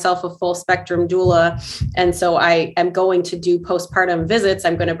consider myself a full spectrum doula, and so I am going to do postpartum visits,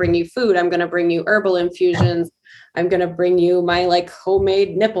 I'm going to bring you food. I'm going to bring you herbal infusions. I'm going to bring you my like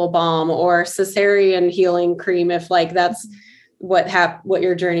homemade nipple balm or cesarean healing cream. If like that's what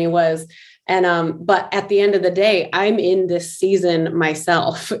your journey was. And, but at the end of the day, I'm in this season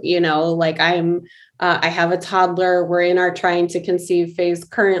myself, like I have a toddler. We're in our trying to conceive phase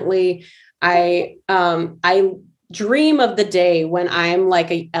currently. I dream of the day when I'm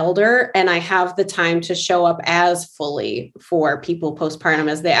like an elder and I have the time to show up as fully for people postpartum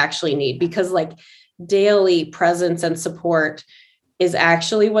as they actually need, because like daily presence and support is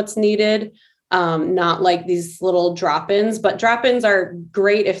actually what's needed. Not like these little drop-ins, but drop-ins are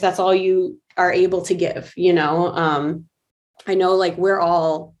great if that's all you are able to give, I know like we're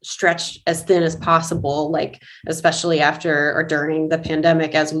all stretched as thin as possible, like, especially after or during the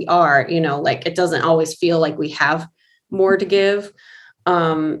pandemic as we are, like it doesn't always feel like we have more to give.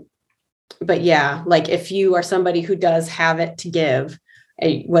 But yeah, like if you are somebody who does have it to give,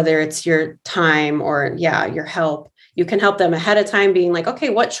 whether it's your time or your help, you can help them ahead of time being like, okay,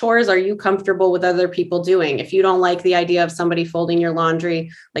 what chores are you comfortable with other people doing? If you don't like the idea of somebody folding your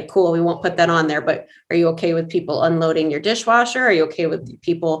laundry, like, cool, we won't put that on there, but are you okay with people unloading your dishwasher? Are you okay with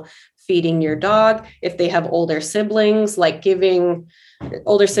people feeding your dog? If they have older siblings, like giving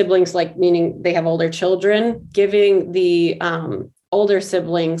older siblings, like meaning they have older children, giving the older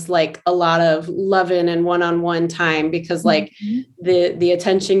siblings like a lot of loving and one-on-one time, because like the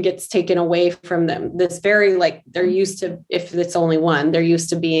attention gets taken away from them. This very like they're used to, if it's only one, they're used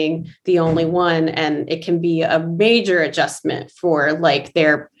to being the only one, and it can be a major adjustment for like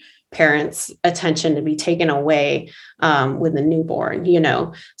their parents' attention to be taken away with a newborn,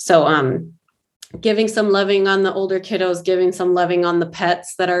 so giving some loving on the older kiddos, giving some loving on the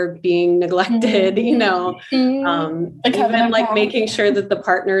pets that are being neglected, even like making sure that the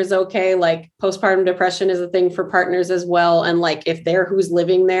partner is okay. Like postpartum depression is a thing for partners as well. And like, if they're who's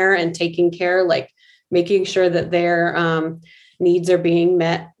living there and taking care, like making sure that their needs are being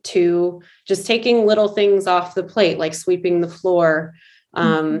met too, just taking little things off the plate, like sweeping the floor,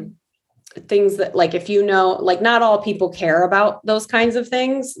 things that like, if like not all people care about those kinds of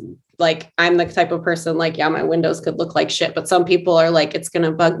things. Like I'm the type of person like, my windows could look like shit, but some people are like, it's going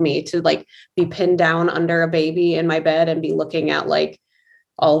to bug me to like be pinned down under a baby in my bed and be looking at like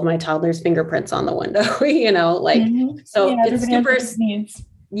all of my toddler's fingerprints on the window, so it's super,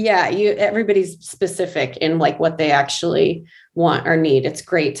 everybody's specific in like what they actually want or need. It's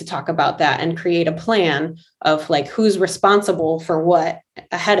great to talk about that and create a plan of like who's responsible for what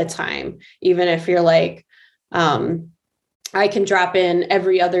ahead of time, even if you're like, I can drop in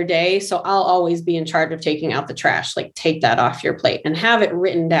every other day, so I'll always be in charge of taking out the trash. Like take that off your plate and have it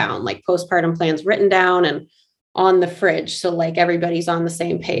written down, like postpartum plans written down and on the fridge. So like everybody's on the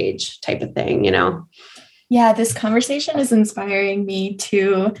same page type of thing, Yeah, this conversation is inspiring me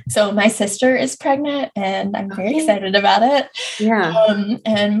too. So my sister is pregnant and I'm very excited about it. Yeah.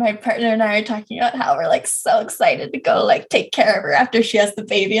 And my partner and I are talking about how we're like so excited to go like take care of her after she has the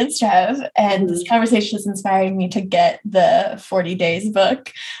baby and stuff. And this conversation is inspiring me to get the 40 Days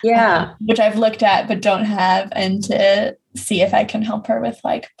book. Yeah. Which I've looked at but don't have, and to see if I can help her with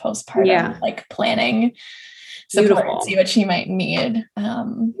like postpartum like planning support and see what she might need.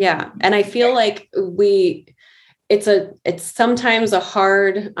 Yeah. And I feel like it's sometimes a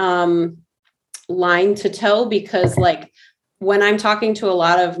hard line to toe, because like when I'm talking to a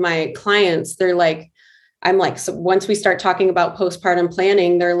lot of my clients, they're like, so once we start talking about postpartum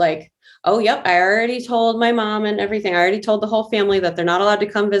planning, they're like, oh, yep, I already told my mom and everything. I already told the whole family that they're not allowed to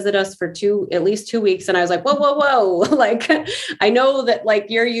come visit us for at least 2 weeks. And I was like, whoa. Like, I know that like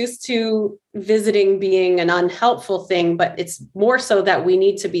you're used to visiting being an unhelpful thing, but it's more so that we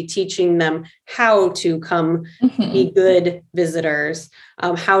need to be teaching them how to come be good visitors,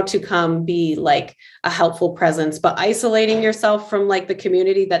 how to come be like a helpful presence. But isolating yourself from like the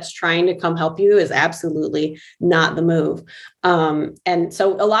community that's trying to come help you is absolutely not the move. And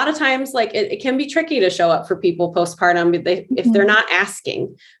so a lot of times, like it can be tricky to show up for people postpartum if they're not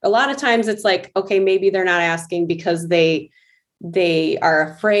asking. A lot of times it's like, okay, maybe they're not asking because they are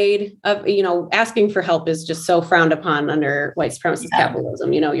afraid of, asking for help is just so frowned upon under white supremacist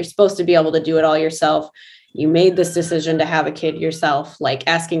capitalism. You're supposed to be able to do it all yourself. You made this decision to have a kid yourself. Like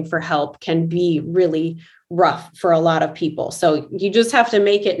asking for help can be really rough for a lot of people. So you just have to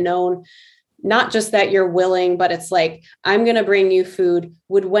make it known, not just that you're willing, but it's like, I'm going to bring you food.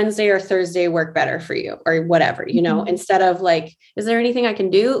 Would Wednesday or Thursday work better for you, or whatever, instead of like, is there anything I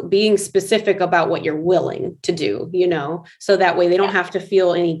can do? Being specific about what you're willing to do, so that way they don't have to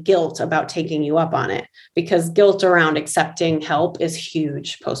feel any guilt about taking you up on it, because guilt around accepting help is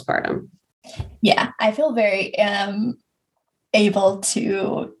huge postpartum. Yeah, I feel very able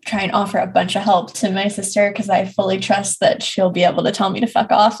to try and offer a bunch of help to my sister, because I fully trust that she'll be able to tell me to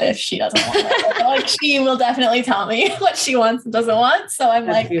fuck off if she doesn't want it. Like she will definitely tell me what she wants and doesn't want. So I'm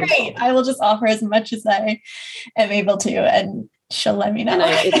That's like, beautiful. Great, I will just offer as much as I am able to, and she'll let me know.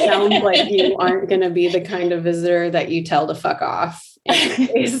 And it sounds like you aren't going to be the kind of visitor that you tell to fuck off.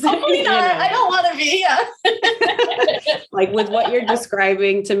 Hopefully not. I don't want to be. Yeah. Like with what you're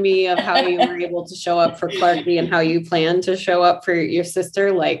describing to me of how you were able to show up for Clarkie and how you plan to show up for your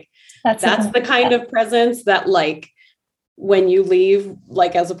sister, like that's the kind of presence that like when you leave,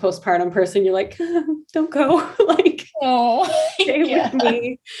 like as a postpartum person, you're like, don't go, like, stay with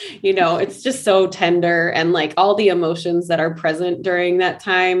me. It's just so tender, and like all the emotions that are present during that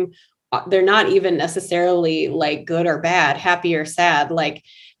time, they're not even necessarily like good or bad, happy or sad. Like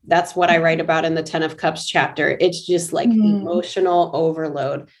that's what I write about in the 10 of Cups chapter. It's just like emotional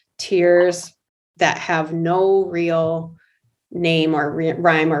overload, tears that have no real name or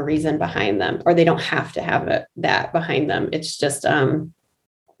rhyme or reason behind them, or they don't have to have that behind them. It's just,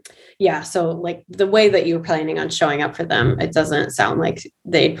 so like the way that you were planning on showing up for them, it doesn't sound like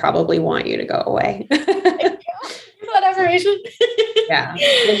they'd probably want you to go away. Whatever. Yeah.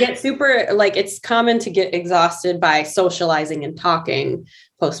 They get super, like, it's common to get exhausted by socializing and talking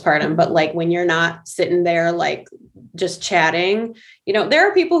postpartum, but like when you're not sitting there, like just chatting, there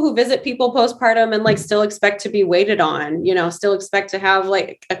are people who visit people postpartum and like still expect to be waited on, still expect to have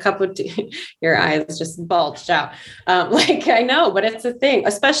like a cup of tea. Your eyes just bulged out. Like I know, but it's a thing,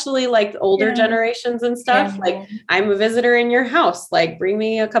 especially like older generations and stuff. Yeah. Like I'm a visitor in your house, like bring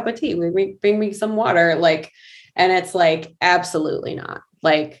me a cup of tea, bring me some water. Like, and it's like, absolutely not.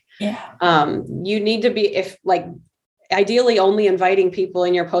 Like, you need to be, ideally only inviting people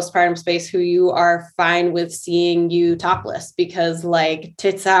in your postpartum space who you are fine with seeing you topless, because like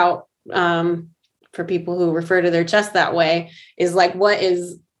tits out, for people who refer to their chest that way, is like, what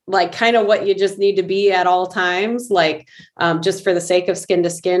is like kind of what you just need to be at all times, like just for the sake of skin to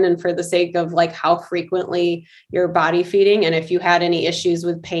skin and for the sake of like how frequently you're body feeding. And if you had any issues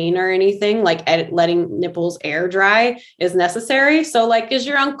with pain or anything, like letting nipples air dry is necessary. So like, does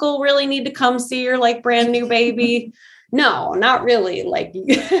your uncle really need to come see your like brand new baby? No, not really. Like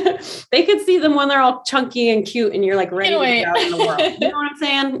they could see them when they're all chunky and cute and you're like ready to go out in the world. You know what I'm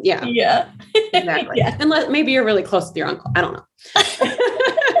saying? Yeah. Yeah. Exactly. Yeah. Unless maybe you're really close with your uncle. I don't know.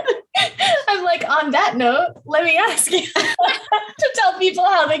 I'm like, on that note, let me ask you to tell people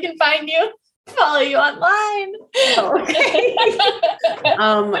how they can find you, follow you online. Okay.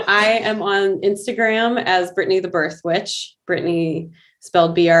 I am on Instagram as Brittany the Birth Witch. Brittany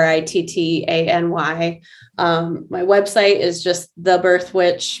spelled Brittany. My website is just The Birth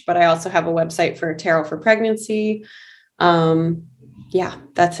Witch, but I also have a website for Tarot for Pregnancy.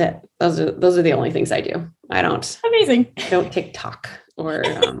 That's it. Those are the only things I do. I don't. Amazing. Don't TikTok or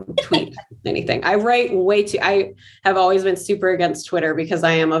tweet anything. I write way too. I have always been super against Twitter because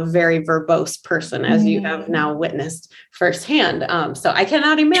I am a very verbose person, as you have now witnessed firsthand. So I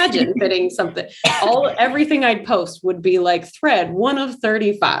cannot imagine fitting something. Everything I'd post would be like thread 1 of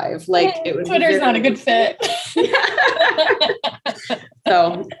 35. Like it would. Twitter's not a good fit.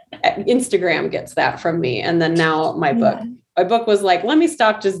 So Instagram gets that from me, and then now my book. My book was like, let me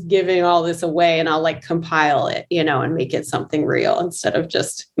stop just giving all this away and I'll like compile it, and make it something real instead of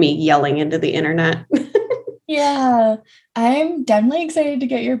just me yelling into the internet. Yeah, I'm definitely excited to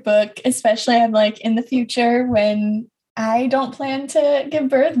get your book, especially I'm like in the future when I don't plan to give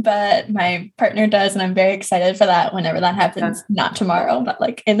birth, but my partner does. And I'm very excited for that whenever that happens, not tomorrow, but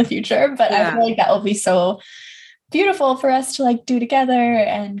like in the future. But I feel like that will be so beautiful for us to like do together,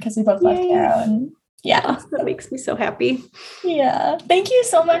 and because we both love tarot. And that makes me so happy. Yeah. Thank you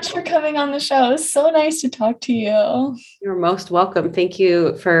so much for coming on the show. It's so nice to talk to you. You're most welcome. Thank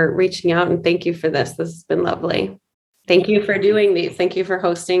you for reaching out, and thank you for this. This has been lovely. Thank you for doing these. Thank you for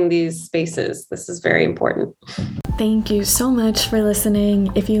hosting these spaces. This is very important. Thank you so much for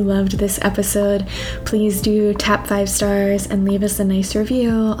listening. If you loved this episode, please do tap 5 stars and leave us a nice review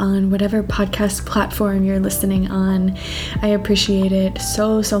on whatever podcast platform you're listening on. I appreciate it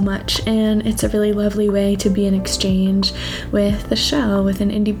so much, and it's a really lovely way to be in exchange with the show, with an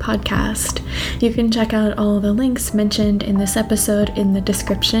indie podcast. You can check out all the links mentioned in this episode in the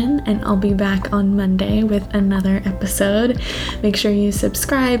description, and I'll be back on Monday with another episode. Make sure you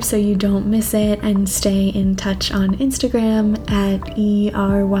subscribe so you don't miss it, and stay in touch on Instagram at ERYNJ_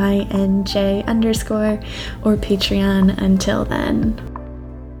 or Patreon. Until then.